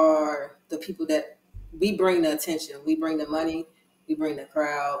athletes are the people that we bring the attention. We bring the money. We bring the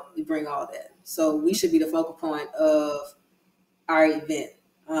crowd. We bring all that. So we should be the focal point of our event.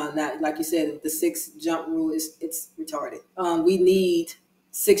 Not like you said, the 6 jump rule it's retarded. We need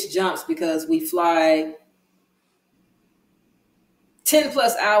 6 jumps because we fly 10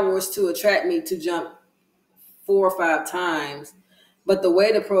 plus hours to a track meet to jump 4 or 5 times. But the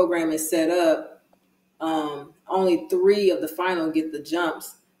way the program is set up, only 3 of the final get the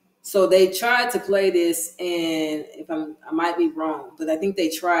jumps. So they tried to play this in, I might be wrong, but I think they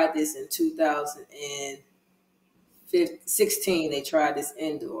tried this in 2016. They tried this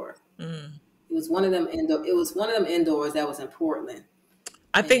indoor. It was one of them indoor. It was one of them indoors that was in Portland.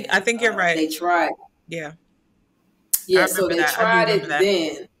 I think you're right. They tried. Yeah. Yeah. So they tried it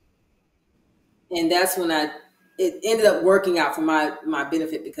then, and that's when it ended up working out for my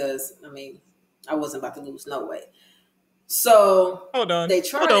benefit because I wasn't about to lose no way. So hold on. They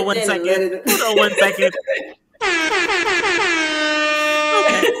tried hold on it one then second. Hold on 1 second.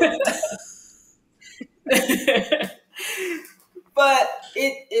 But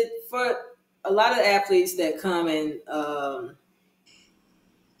it for a lot of athletes that come in,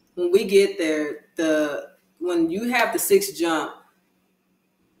 when we get there, when you have the 6 jump,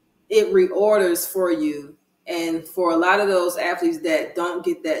 it reorders for you. And for a lot of those athletes that don't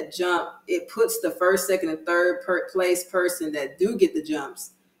get that jump, it puts the first, second, and third place person that do get the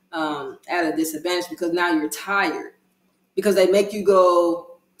jumps at a disadvantage because now you're tired because they make you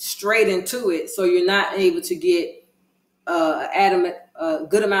go straight into it. So you're not able to get a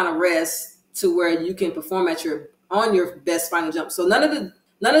good amount of rest to where you can perform on your best final jump. So none of the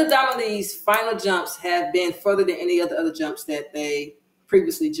Diamond League's final jumps have been further than any of the other jumps that they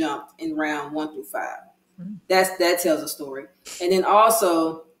previously jumped in round 1 through 5. That tells a story. And then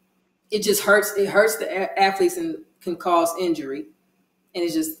also it just hurts. It hurts the athletes and can cause injury. And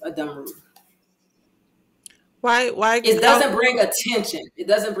it's just a dumb rule. Why? It doesn't bring attention. It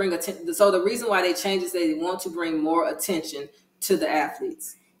doesn't bring attention. So the reason why they change is they want to bring more attention to the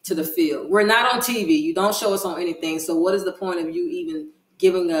athletes, to the field. We're not on TV. You don't show us on anything. So what is the point of you even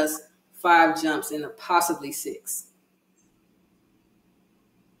giving us 5 jumps and possibly 6?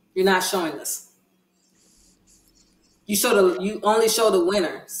 You're not showing us. You only show the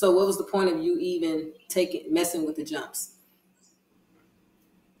winner. So what was the point of you even messing with the jumps?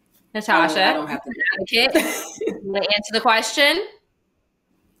 Natasha, I don't have to. Want to answer the question?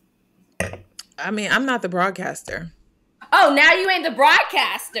 I'm not the broadcaster. Oh, now you ain't the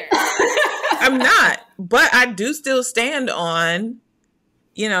broadcaster. I'm not, but I do still stand on,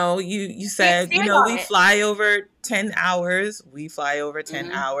 you said, we fly over 10 hours. We fly over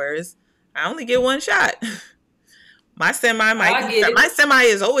 10 hours. I only get 1 shot. My semi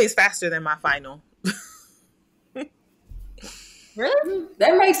is always faster than my final. Really?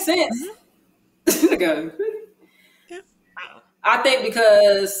 That makes sense. Yeah. I think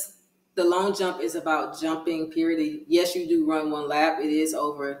because the long jump is about jumping, period. Yes, you do run 1 lap. It is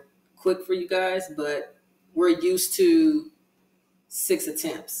over quick for you guys, but we're used to 6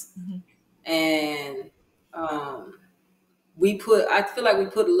 attempts. And I feel like we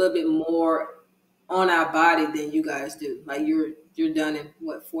put a little bit more on our body than you guys do. Like you're done in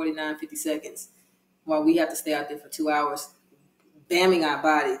 49, 50 seconds. while we have to stay out there for 2 hours, bamming our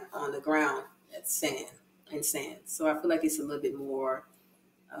body on the ground at sand. So I feel like it's a little bit more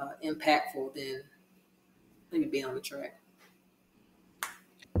impactful than maybe being on the track.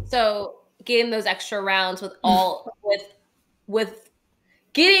 So getting those extra rounds with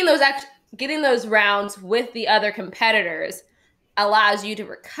getting those rounds with the other competitors allows you to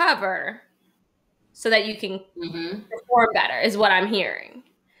recover so that you can perform better, is what I'm hearing.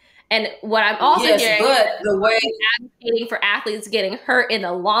 And what I'm also hearing but the way advocating for athletes getting hurt in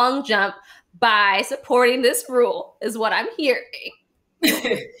the long jump by supporting this rule is what I'm hearing.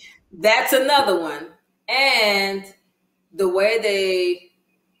 That's another one. And the way they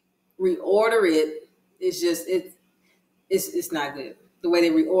reorder it is just it's not good. The way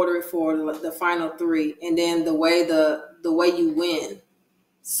they reorder it for the final 3, and then the way you win.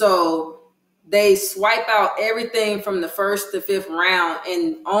 So they swipe out everything from the 1st to 5th round,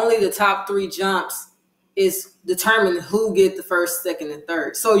 and only the top 3 jumps is determined who get the 1st, 2nd, and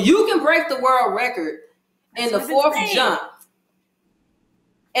 3rd. So you can break the world record in the 4th jump,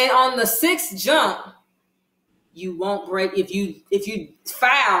 and on the 6th jump, you won't break. If you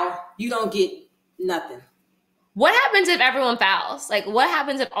foul, you don't get nothing. What happens if everyone fouls? Like, what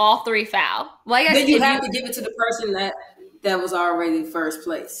happens if all 3 foul? Well, I guess then you have to give it to the person that was already first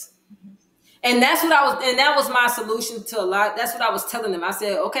place. And that was my solution to a lot. That's what I was telling them. I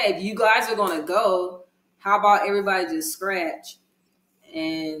said, okay, if you guys are going to go, how about everybody just scratch?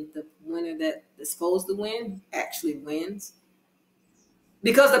 And the winner that's supposed to win actually wins.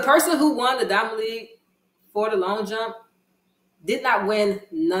 Because the person who won the Diamond League for the long jump did not win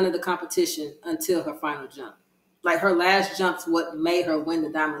none of the competition until her final jump. Like, her last jump's what made her win the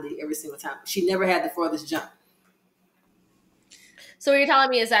Diamond League every single time. She never had the furthest jump. So what you're telling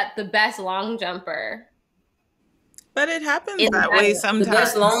me is that the best long jumper. But it happens that way sometimes. The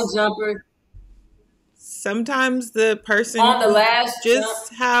best long jumper. Sometimes the person on the last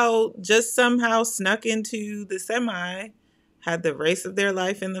just somehow snuck into the semi, had the race of their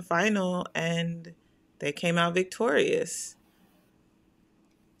life in the final, and they came out victorious.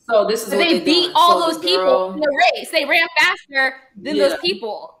 So this is what they beat all those people in the race. They ran faster than those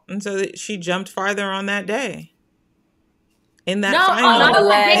people. And so she jumped farther on that day. In that final. Not on the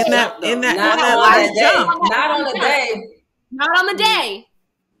last jump. Not on the day. Not on the day.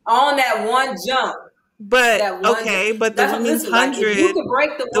 On that one jump. But but the women's 100,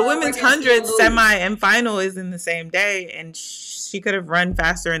 the women's 100 semi and final is in the same day, and she could have run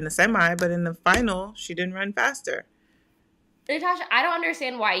faster in the semi, but in the final she didn't run faster. Natasha, I don't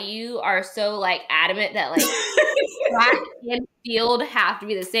understand why you are so like adamant that like track and field have to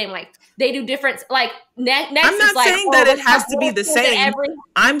be the same. Like they do different. Like next, I'm not saying that it has to be the same.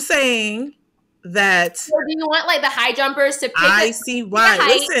 I'm saying that. So do you want like the high jumpers to pick? I see why.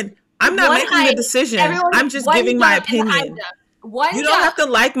 Listen, I'm not making the decision. I'm just giving my opinion. You don't have to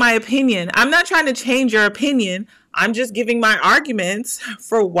like my opinion. I'm not trying to change your opinion. I'm just giving my arguments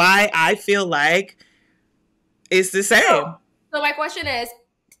for why I feel like it's the same. So my question is,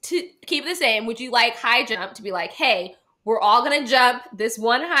 to keep it the same, would you like high jump to be like, hey, we're all going to jump this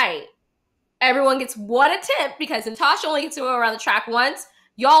one height. Everyone gets one attempt because Natasha only gets to go around the track once.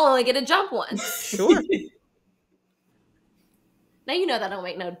 Y'all only get to jump once. Sure. Now you know that don't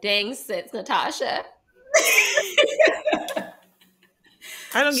make no dang sense, Natasha.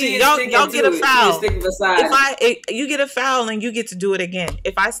 I don't get y'all get a foul. You get a foul and you get to do it again.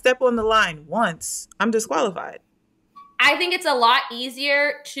 If I step on the line once, I'm disqualified. I think it's a lot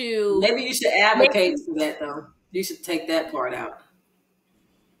easier to... Maybe you should advocate for that, though. You should take that part out.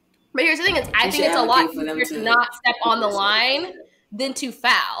 But here's the thing, I think it's a lot easier to not step on the line than to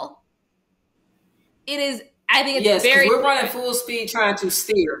foul. It is, I think it's very... Yes, we're running full speed trying to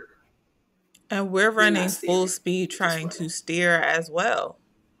steer. And we're running full speed trying to steer as well.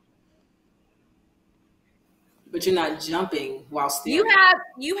 But you're not jumping while steering.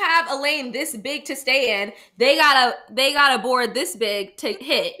 You have a lane this big to stay in. They got a board this big to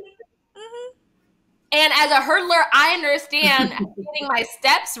hit. Mm-hmm. And as a hurdler, I understand getting my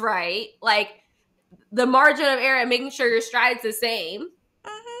steps right, like the margin of error and making sure your stride's the same.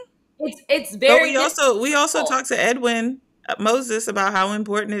 Mm-hmm. It's very. But we also talked to Edwin Moses about how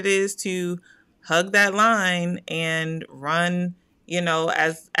important it is to hug that line and run,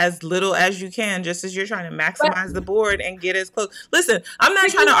 as little as you can, just as you're trying to maximize the board and get as close. Listen, I'm not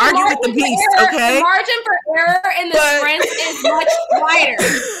trying to argue with the beast, okay? The margin for error in the sprint is much wider.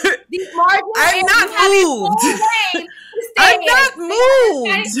 The margin I'm not moved. I'm not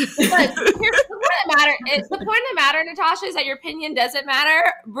moved. Here's the point of the matter. The point of the matter, Natasha, is that your opinion doesn't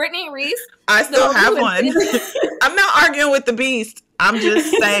matter. Brittney Reese. I still have one. I'm not arguing with the beast. I'm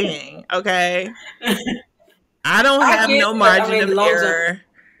just saying. Okay. I don't have no margin of error.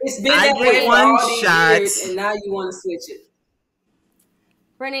 It's been that way for all these years, and now you want to switch it.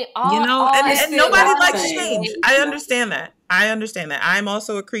 Brittney, and nobody likes change. I understand that. I'm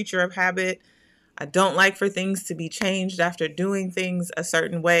also a creature of habit. I don't like for things to be changed after doing things a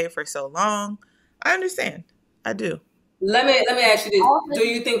certain way for so long. I understand. I do. Let me ask you this. Do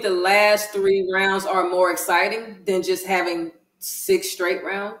you think the last 3 rounds are more exciting than just having 6 straight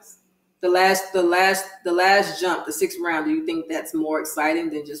rounds? The last jump, the 6th round, do you think that's more exciting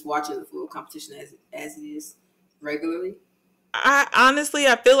than just watching the full competition as it is regularly? I honestly,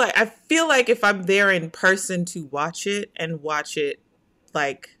 I feel like if I'm there in person to watch it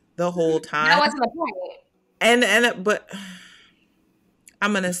like the whole time. That wasn't the point. But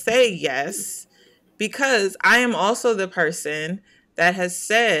I'm going to say yes, because I am also the person that has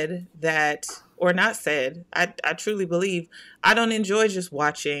said that, or not said, I truly believe I don't enjoy just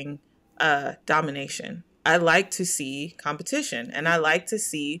watching domination. I like to see competition, and I like to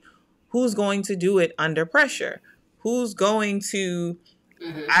see who's going to do it under pressure. Who's going to,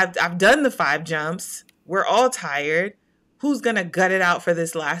 I've done the 5 jumps. We're all tired. Who's going to gut it out for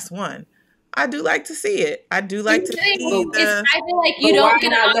this last one? I do like to see it. I do like to see I feel like you don't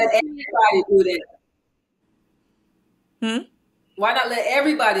get not let everybody do that. Why not let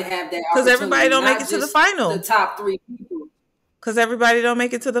everybody have that? Because everybody don't make it to the final. The top 3 people. Because everybody don't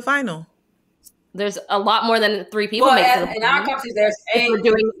make it to the final. There's a lot more than 3 people make it. In our company, there's 8.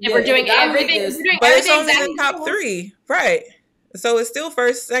 If we're doing everything, but it's only the top 3, right? So it's still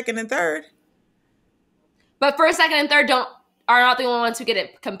 1st, 2nd, and 3rd. But 1st, 2nd, and 3rd are not the only ones who get to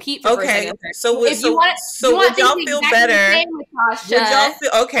compete for 1st, 2nd, and 3rd. So would y'all feel better?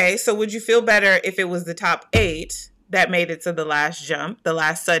 Would you feel better if it was the top 8 that made it to the last jump, the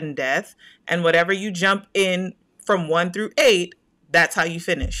last sudden death, and whatever you jump in from 1 through 8, that's how you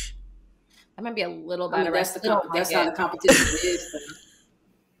finish? That might be a little better. That's how the competition is.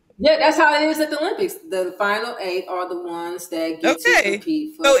 Yeah, that's how it is at the Olympics. The final 8 are the ones that get to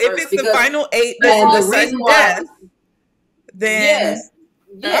compete for if first, it's the final 8 that's the sudden death, then yes,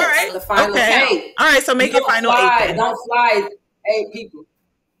 all right, the final 8. All right, so make it final 8 then. Don't fly 8 people.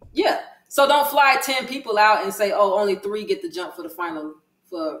 Yeah, so don't fly 10 people out and say, oh, only 3 get the jump for the final,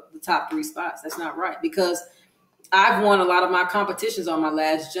 for the top 3 spots. That's not right, because I've won a lot of my competitions on my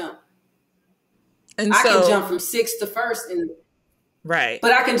last jump. And I can jump from 6th to 1st,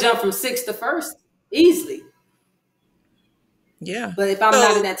 but I can jump from 6th to 1st easily. Yeah. But if I'm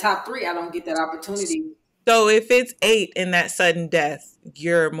not in that top 3, I don't get that opportunity. So if it's 8 in that sudden death,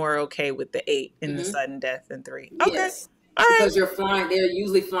 you're more okay with the 8 in the sudden death than 3. Okay. Yes. All right. Because they're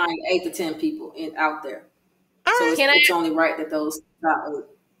usually flying 8 to 10 people out there. All right. So it's only right that those top 8.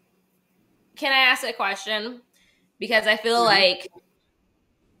 Can I ask a question? Because I feel like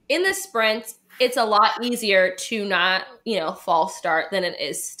in the sprint, it's a lot easier to not, false start than it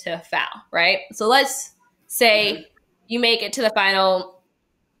is to foul, right? So let's say you make it to the final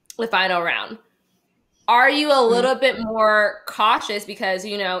round. Are you a little bit more cautious because,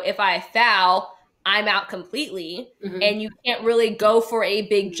 if I foul, I'm out completely and you can't really go for a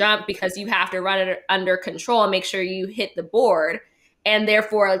big jump because you have to run it under control and make sure you hit the board. And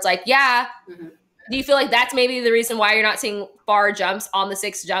therefore it's like, do you feel like that's maybe the reason why you're not seeing far jumps on the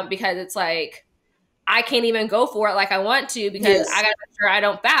 6th jump? Because it's like, I can't even go for it like I want to because I got to make sure I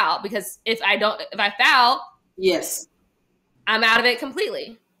don't foul. Because if I foul, I'm out of it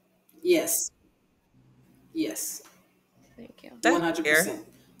completely. Yes. Thank you. 100%.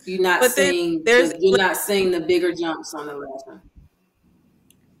 You're not seeing the bigger jumps on the last one.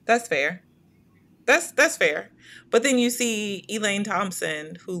 That's fair. That's fair. But then you see Elaine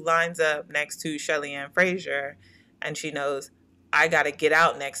Thompson, who lines up next to Shelly-Ann Fraser, and she knows, I got to get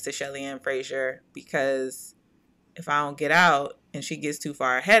out next to Shelly-Ann Fraser because if I don't get out and she gets too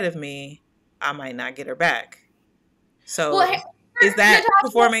far ahead of me, I might not get her back. So is that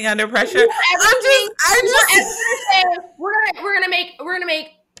performing under pressure? We're gonna make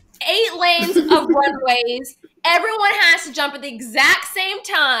 8 lanes of runways. Everyone has to jump at the exact same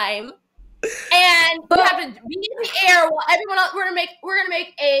time. And you have to be in the air while everyone else. We're gonna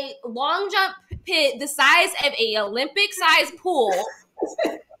make a long jump pit the size of a Olympic size pool.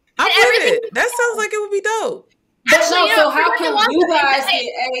 I'm with it. That sounds like it would be dope. Actually, so how come you guys get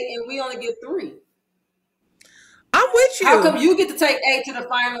 8 and we only get 3? I'm with you. How come you get to take 8 to the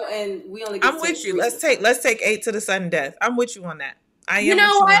final and we only get? I'm with you. Let's take 8 to the sudden death. I'm with you on that. I am with you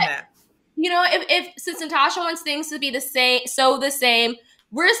on that. If since Natasha wants things to be the same,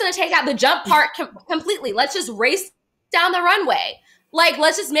 we're just going to take out the jump part completely. Let's just race down the runway. Like,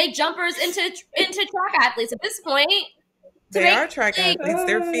 let's just make jumpers into track athletes at this point. They are track athletes.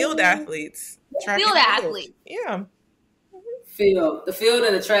 They're field athletes. Track Field athletes. Yeah. The field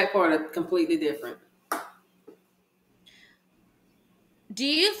and the track part are completely different. Do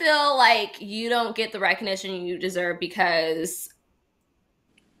you feel like you don't get the recognition you deserve because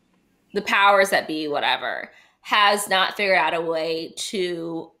the powers that be, whatever, has not figured out a way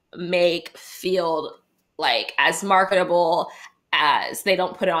to make field like as marketable, as they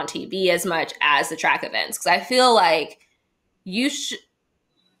don't put it on TV as much as the track events? Because I feel like you should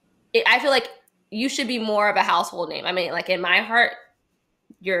be more of a household name. I mean, like in my heart,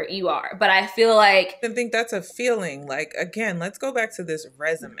 you are, but I feel like I think that's a feeling. Like, again, let's go back to this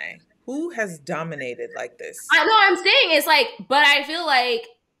resume. Who has dominated like this? I know what I'm saying is like, but I feel like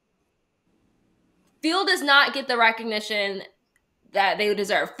field does not get the recognition that they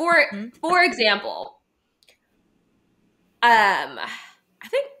deserve. For example, I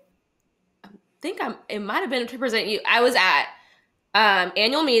think it might have been to present you. I was at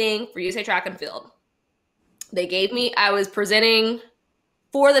annual meeting for USA Track and Field. I was presenting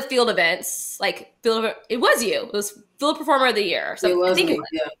for the field events, like it was you. It was Field Performer of the Year. So I think it was.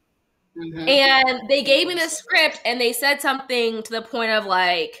 Yeah. Mm-hmm. And they gave me the script and they said something to the point of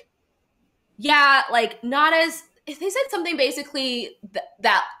like, yeah, like not as, they said something basically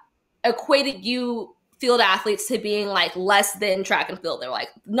that equated you field athletes to being like less than track and field. They're like,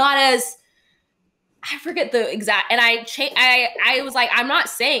 not as, I forget the exact, and I was like, I'm not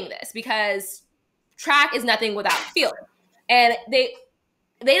saying this because track is nothing without field. And they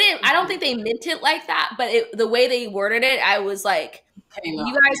didn't, I don't think they meant it like that, but the way they worded it, I was like, you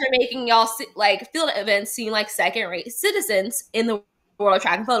guys are making y'all like field events seem like second-rate citizens in the world of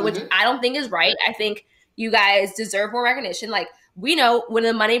track and field, which I don't think is right. I think you guys deserve more recognition. Like, we know when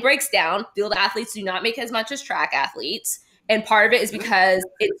the money breaks down, field athletes do not make as much as track athletes. And part of it is because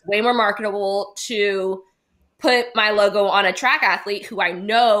it's way more marketable to put my logo on a track athlete who I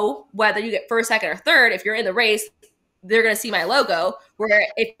know, whether you get first, second, or third, if you're in the race, they're going to see my logo. Where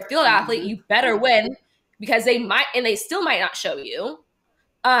if you're a field athlete, you better win because they might, and they still might not show you.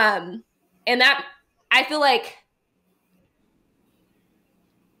 And that, I feel like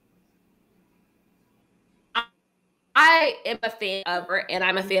I am a fan of her, and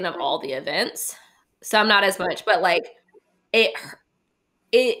I'm a fan of all the events. So I'm not as much, but like it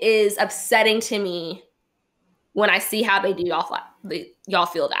is upsetting to me when I see how they do y'all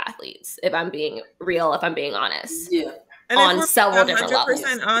field athletes. If I'm being real, if I'm being honest, yeah, and on several different levels.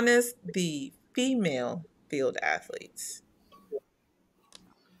 100% honest, the female field athletes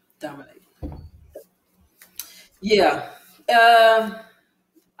dominate. Yeah.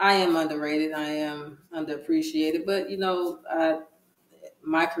 I am underrated. I am underappreciated. But,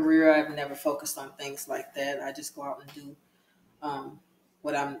 my career, I've never focused on things like that. I just go out and do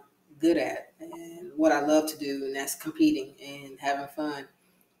what I'm good at and what I love to do, and that's competing and having fun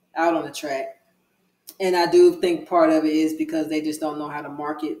out on the track. And I do think part of it is because they just don't know how to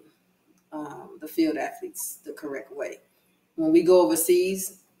market the field athletes the correct way. When we go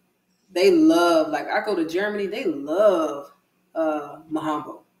overseas, they love, like I go to Germany, they love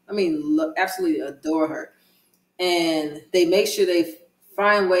Mahambo. I mean, absolutely adore her. And they make sure they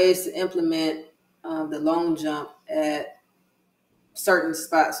find ways to implement the long jump at certain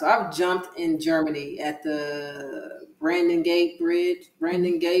spots. So I've jumped in Germany at the Brandon Gate Bridge.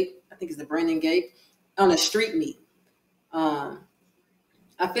 Brandon Gate, I think it's the Brandon Gate, on a street meet. I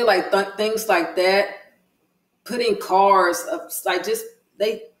feel like things like that, putting cars up, like just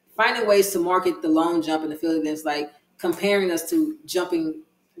they finding ways to market the long jump in the field events, like comparing us to jumping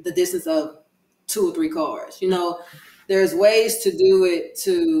the distance of 2 or 3 cars. There's ways to do it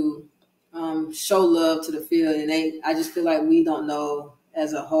to show love to the field, and I just feel like we don't know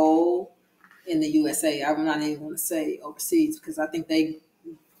as a whole in the USA. I'm not even going to say overseas because I think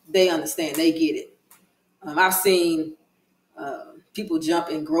they understand, they get it. I've seen people jump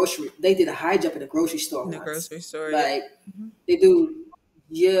in grocery. They did a high jump in a grocery store. In the grocery store, like they do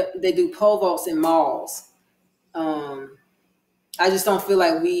pole vaults in malls. I just don't feel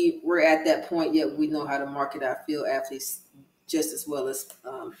like we're at that point yet. We know how to market our field athletes just as well as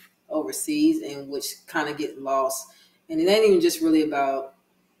overseas, and which kind of get lost. And it ain't even just really about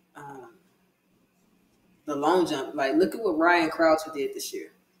the long jump. Like, look at what Ryan Croucher did this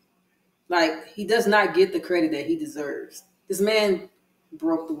year. Like, he does not get the credit that he deserves. This man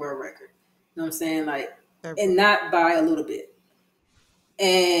broke the world record. You know what I'm saying? Like, and not by a little bit.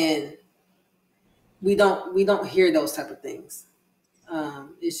 And we don't hear those type of things.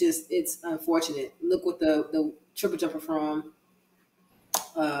 It's unfortunate. Look what the triple jumper from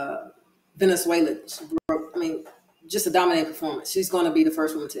Venezuela broke. I mean, just a dominant performance. She's going to be the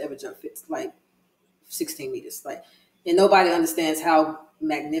first woman to ever jump like 16 meters. Like, And nobody understands how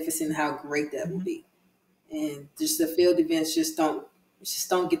magnificent, how great that will be. And just the field events just don't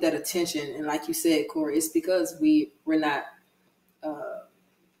get that attention. And like you said, Kori, it's because we're not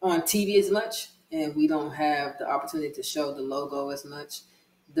on TV as much, and we don't have the opportunity to show the logo as much.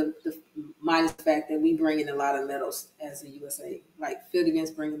 The minus the fact that we bring in a lot of medals as a USA, like field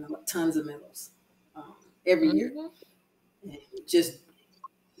events bring in tons of medals every year. And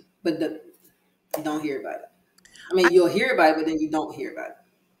but you don't hear about it. I mean, you'll hear about it, but then you don't hear about it.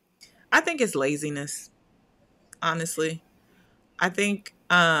 I think it's laziness. Honestly, I think,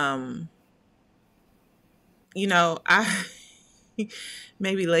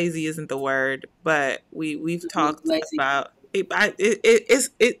 maybe lazy isn't the word, but we've talked about it.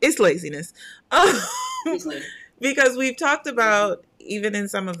 It's laziness, because we've talked about even in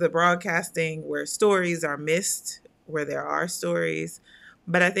some of the broadcasting where stories are missed, where there are stories.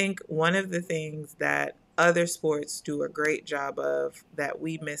 But I think one of the things that other sports do a great job of that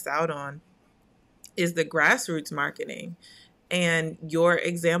we miss out on is the grassroots marketing, and your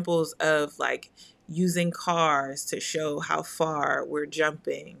examples of like using cars to show how far we're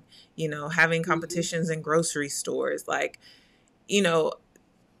jumping, having competitions in grocery stores. Like,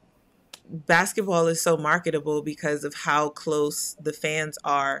 basketball is so marketable because of how close the fans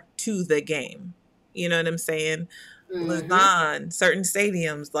are to the game. You know what I'm saying? Lausanne, certain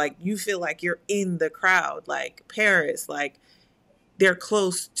stadiums, like you feel like you're in the crowd, like Paris, like they're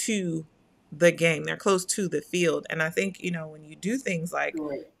close to the game. They're close to the field. And I think, when you do things like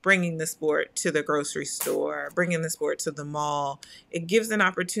bringing the sport to the grocery store, bringing the sport to the mall, it gives an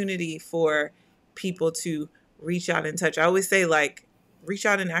opportunity for people to reach out and touch. I always say, like, reach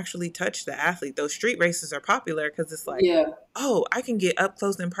out and actually touch the athlete. Those street races are popular because it's like, oh, I can get up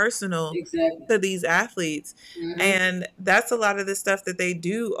close and personal to these athletes. And that's a lot of the stuff that they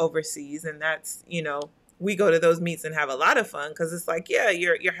do overseas. And that's, we go to those meets and have a lot of fun because it's like, yeah,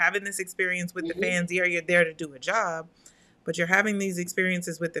 you're having this experience with the fans. Yeah, you're there to do a job, but you're having these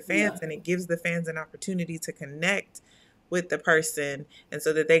experiences with the fans, and it gives the fans an opportunity to connect with the person, and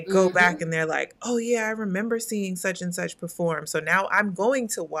so that they go back and they're like, oh yeah, I remember seeing such and such perform. So now I'm going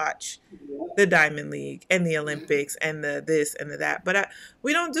to watch the Diamond League and the Olympics and the this and the that. But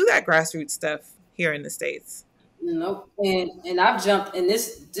we don't do that grassroots stuff here in the States. Nope. And I've jumped, and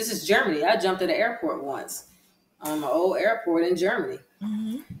this is Germany. I jumped at an airport once, an old airport in Germany.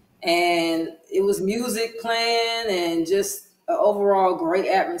 And it was music playing and just an overall great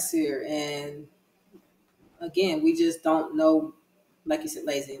atmosphere. And again, we just don't know, like you said,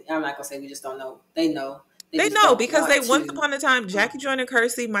 lazy. I'm not going to say we just don't know. They know. They know because once upon a time, Jackie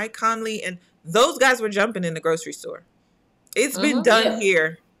Joyner-Kersee, Mike Conley, and those guys were jumping in the grocery store. It's been done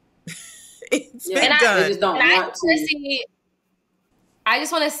here. It's been done. They just don't want to. I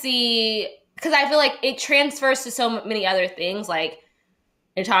just want to see, because I feel like it transfers to so many other things. Like,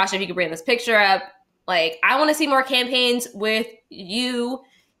 Natasha, if you could bring this picture up, like, I want to see more campaigns with you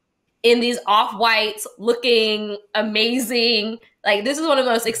in these off-whites looking amazing. Like, this is one of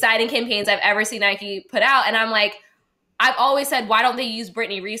the most exciting campaigns I've ever seen Nike put out. And I'm like, I've always said, why don't they use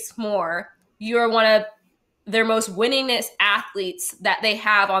Brittney Reese more? You're one of their most winningest athletes that they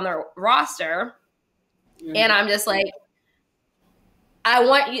have on their roster. And I'm just like, I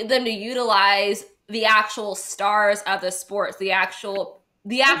want them to utilize the actual stars of the sports, the actual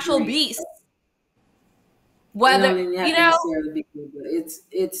beast. Whether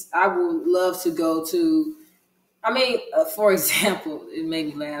it's I would love to go to. I mean, for example, it made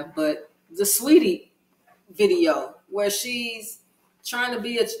me laugh, but the Sweetie video where she's trying to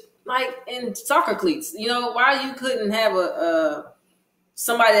be like in soccer cleats. Why you couldn't have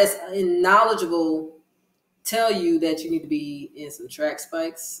somebody that's knowledgeable tell you that you need to be in some track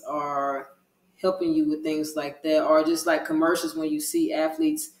spikes or helping you with things like that, or just like commercials when you see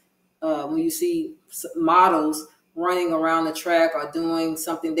athletes, when you see models running around the track or doing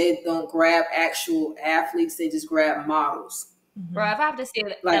something, they don't grab actual athletes, they just grab models. Bro, if I have to see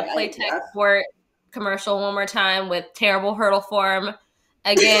that Playtech Sport commercial one more time with terrible hurdle form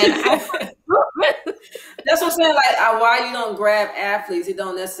again. That's what I'm saying. Like, why you don't grab athletes? It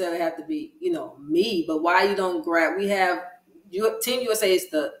don't necessarily have to be, me, but why you don't grab? We have Team USA is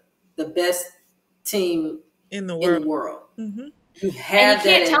the best team in the world. You have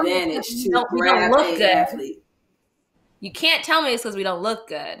that advantage to grab an athlete. You can't tell me it's because we don't look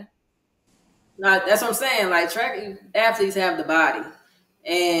good. No, that's what I'm saying. Like, track athletes have the body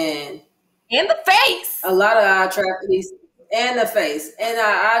and the face. A lot of our track athletes and the face, and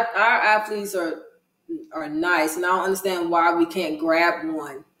our athletes are nice, and I don't understand why we can't grab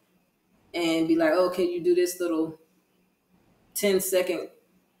one and be like, "Oh, can you do this little 10-second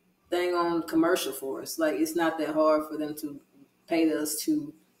thing on commercial for us. Like, it's not that hard for them to pay us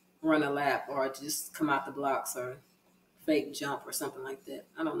to run a lap or just come out the blocks or fake jump or something like that.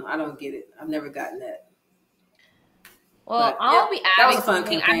 I don't know. I don't get it. I've never gotten that. Well, I'll be that was a fun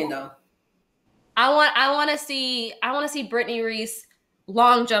campaign though. I want to see Brittney Reese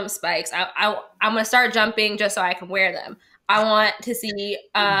long jump spikes. I'm gonna start jumping just so I can wear them. I want to see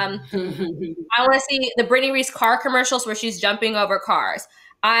the Brittney Reese car commercials where she's jumping over cars.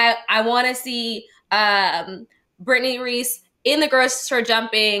 I want to see Brittney Reese in the grocery store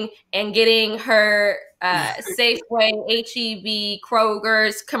jumping and getting her Safeway, HEB,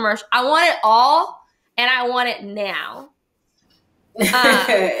 Kroger's commercial. I want it all, and I want it now.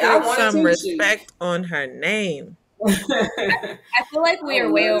 I want some respect on her name. I feel like we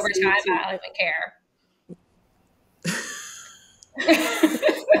are way over time. I don't even care.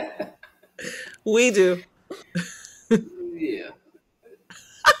 We do. Yeah.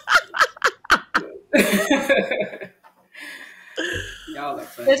 Y'all are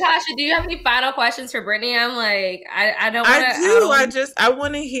funny. Natasha, do you have any final questions for Brittney? I'm like, I don't want to. I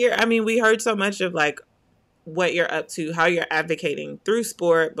want to hear. I mean, we heard so much of like what you're up to, how you're advocating through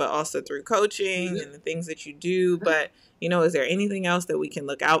sport, but also through coaching and the things that you do. But, you know, is there anything else that we can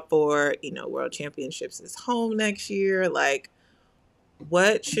look out for? You know, World Championships is home next year. Like,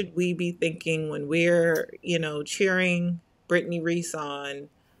 what should we be thinking when we're, you know, cheering Brittney Reese on?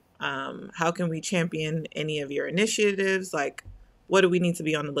 How can we champion any of your initiatives? Like, what do we need to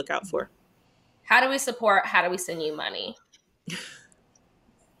be on the lookout for? How do we support? How do we send you money?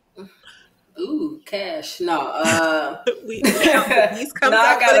 Ooh, cash. No, I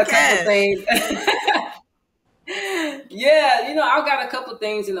got a couple things. Yeah, you know, I've got a couple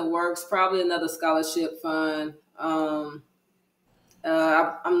things in the works. Probably another scholarship fund. I'm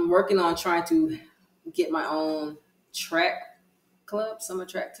working on trying to get my own track club, summer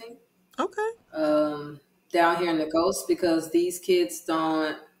track team. Okay. Down here in the coast, because these kids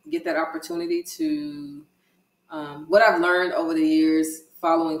don't get that opportunity to. What I've learned over the years,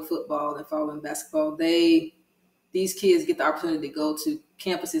 following football and following basketball, these kids get the opportunity to go to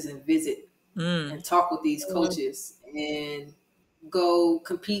campuses and visit and talk with these coaches and go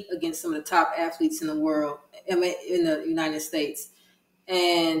compete against some of the top athletes in the world, in the United States.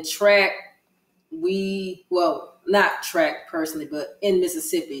 And track, not track personally, but in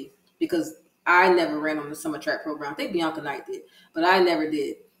Mississippi, because I never ran on the summer track program. I think Bianca Knight did, but I never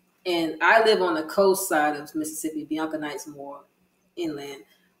did. And I live on the coast side of Mississippi. Bianca Knight's more inland.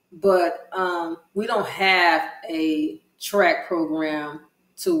 But we don't have a track program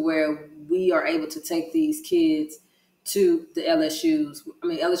to where we are able to take these kids to the LSUs. I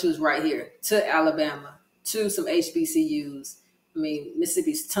mean, LSU's right here, to Alabama, to some HBCUs. I mean,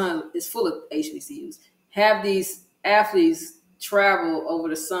 Mississippi's is full of HBCUs. Have these athletes travel over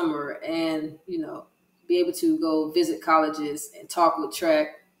the summer and, you know, be able to go visit colleges and talk with track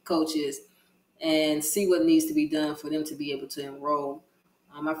coaches and see what needs to be done for them to be able to enroll.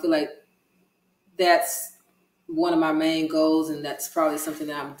 I feel like that's one of my main goals, and that's probably something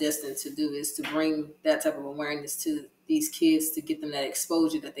that I'm destined to do, is to bring that type of awareness to these kids, to get them that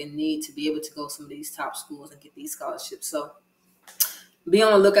exposure that they need to be able to go to some of these top schools and get these scholarships. So be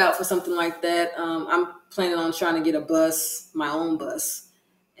on the lookout for something like that. I'm planning on trying to get a bus, my own bus,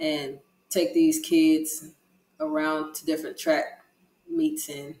 and take these kids around to different track meets,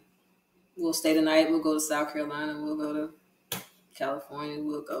 and we'll stay the night. We'll go to South Carolina. We'll go to California.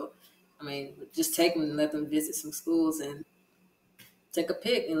 We'll go. I mean, just take them and let them visit some schools and take a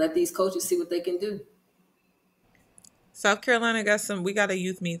pick and let these coaches see what they can do. South Carolina we got a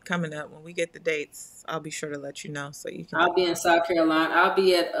youth meet coming up. When we get the dates, I'll be sure to let you know so you can. I'll be in South Carolina. I'll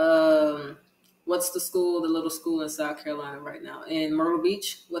be at what's the little school in South Carolina right now? In Myrtle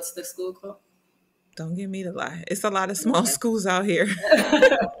Beach. What's the school called? Don't get me to lie. It's a lot of small schools out here.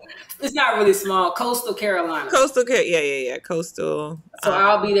 It's not really small. Coastal Carolina. Yeah. Coastal. So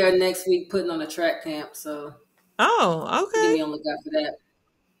I'll be there next week putting on a track camp. So. Oh, okay. Get me on the lookout for that.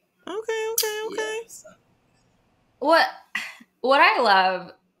 Okay. Yeah, so. What I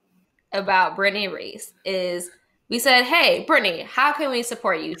love about Brittney Reese is we said, hey, Brittney, how can we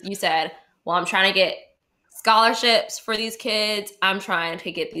support you? You said, well, I'm trying to get scholarships for these kids. I'm trying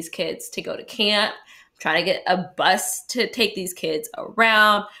to get these kids to go to camp. I'm trying to get a bus to take these kids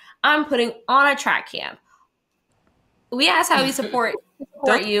around. I'm putting on a track camp. We asked how we support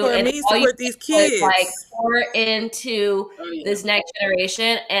you, and support these kids. Like pour into this next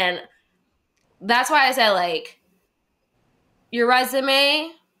generation, and that's why I said, like, your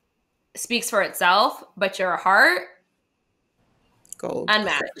resume speaks for itself, but your heart, gold,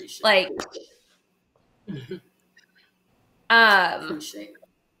 unmatched. Like, appreciate it.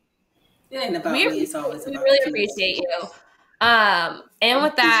 It ain't about me. It's always we about really the appreciate you. And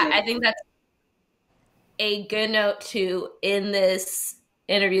with that, I think that's a good note to end this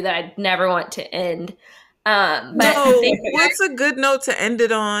interview that I'd never want to end. But no, what's a good note to end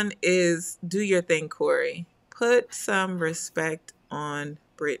it on is do your thing, Kori. Put some respect on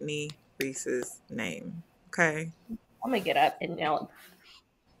Brittney Reese's name. Okay. I'm gonna get up and yell.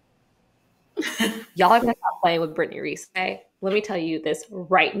 Y'all are gonna stop playing with Brittney Reese, okay? Let me tell you this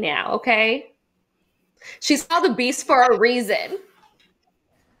right now, okay? She's called the Beast for a reason.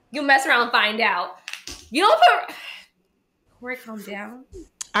 You mess around and find out. You don't put. Kori, calm down.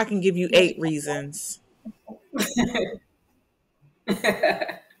 I can give you 8 reasons. I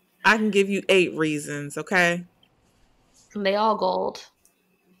can give you 8 reasons, okay? And they all gold.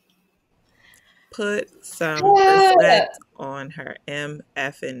 Put some respect on her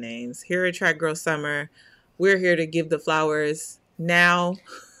MFing names. Here at Track Girl Summer, we're here to give the flowers now.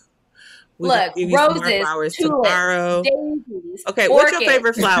 Look, give you roses, some more flowers tulips, tomorrow. daisies, okay, orchids, what's your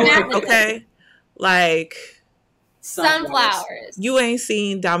favorite flower? Okay, like sunflowers. You ain't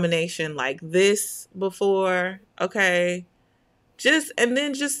seen domination like this before. Okay, just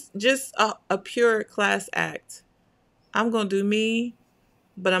a pure class act. I'm gonna do me,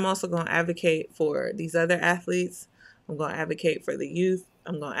 but I'm also gonna advocate for these other athletes. I'm gonna advocate for the youth.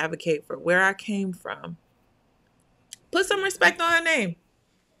 I'm gonna advocate for where I came from. Put some respect on her name.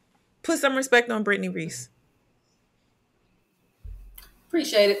 Put some respect on Brittney Reese.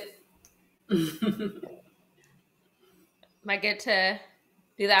 Appreciate it. Am I good to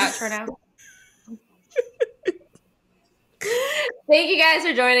do the outro now? Thank you guys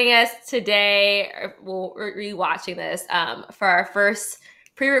for joining us today. We'll rewatching this for our first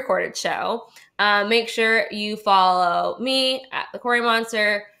pre-recorded show. Make sure you follow me at the Kori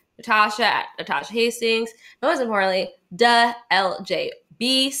Monster, Natasha at Natasha Hastings, most importantly, the LJ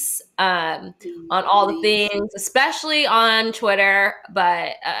Beast on all the things, especially on Twitter,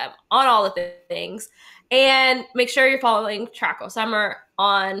 but on all the things. And make sure you're following Track Girl Summer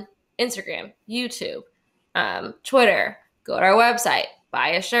on Instagram, YouTube, Twitter. Go to our website, buy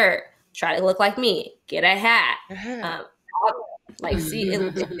a shirt, try to look like me, get a hat. See,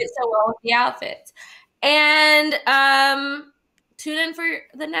 it fits so well with the outfits. And tune in for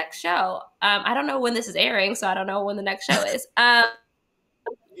the next show. I don't know when this is airing, so I don't know when the next show is. And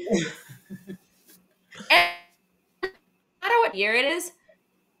no matter what year it is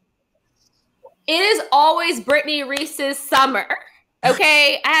always Brittney Reese's summer.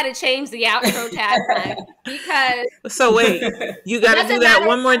 Okay, I had to change the outro tagline because. So wait, you got to do that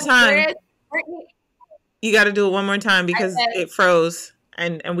one more time. You got to do it one more time because it froze,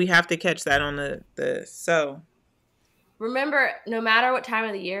 and we have to catch that on the. So. Remember, no matter what time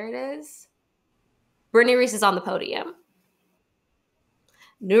of the year it is, Brittney Reese is on the podium.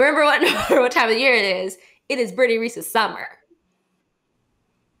 Remember no matter what time of the year it is Brittney Reese's summer.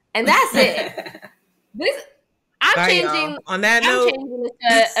 And that's it. I'm changing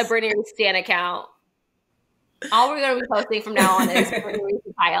this to a Brittney Reese Stan account. All we're going to be posting from now on is Brittney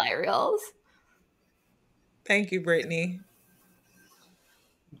Reese's highlight reels. Thank you, Brittney.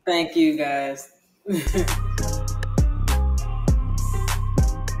 Thank you, guys.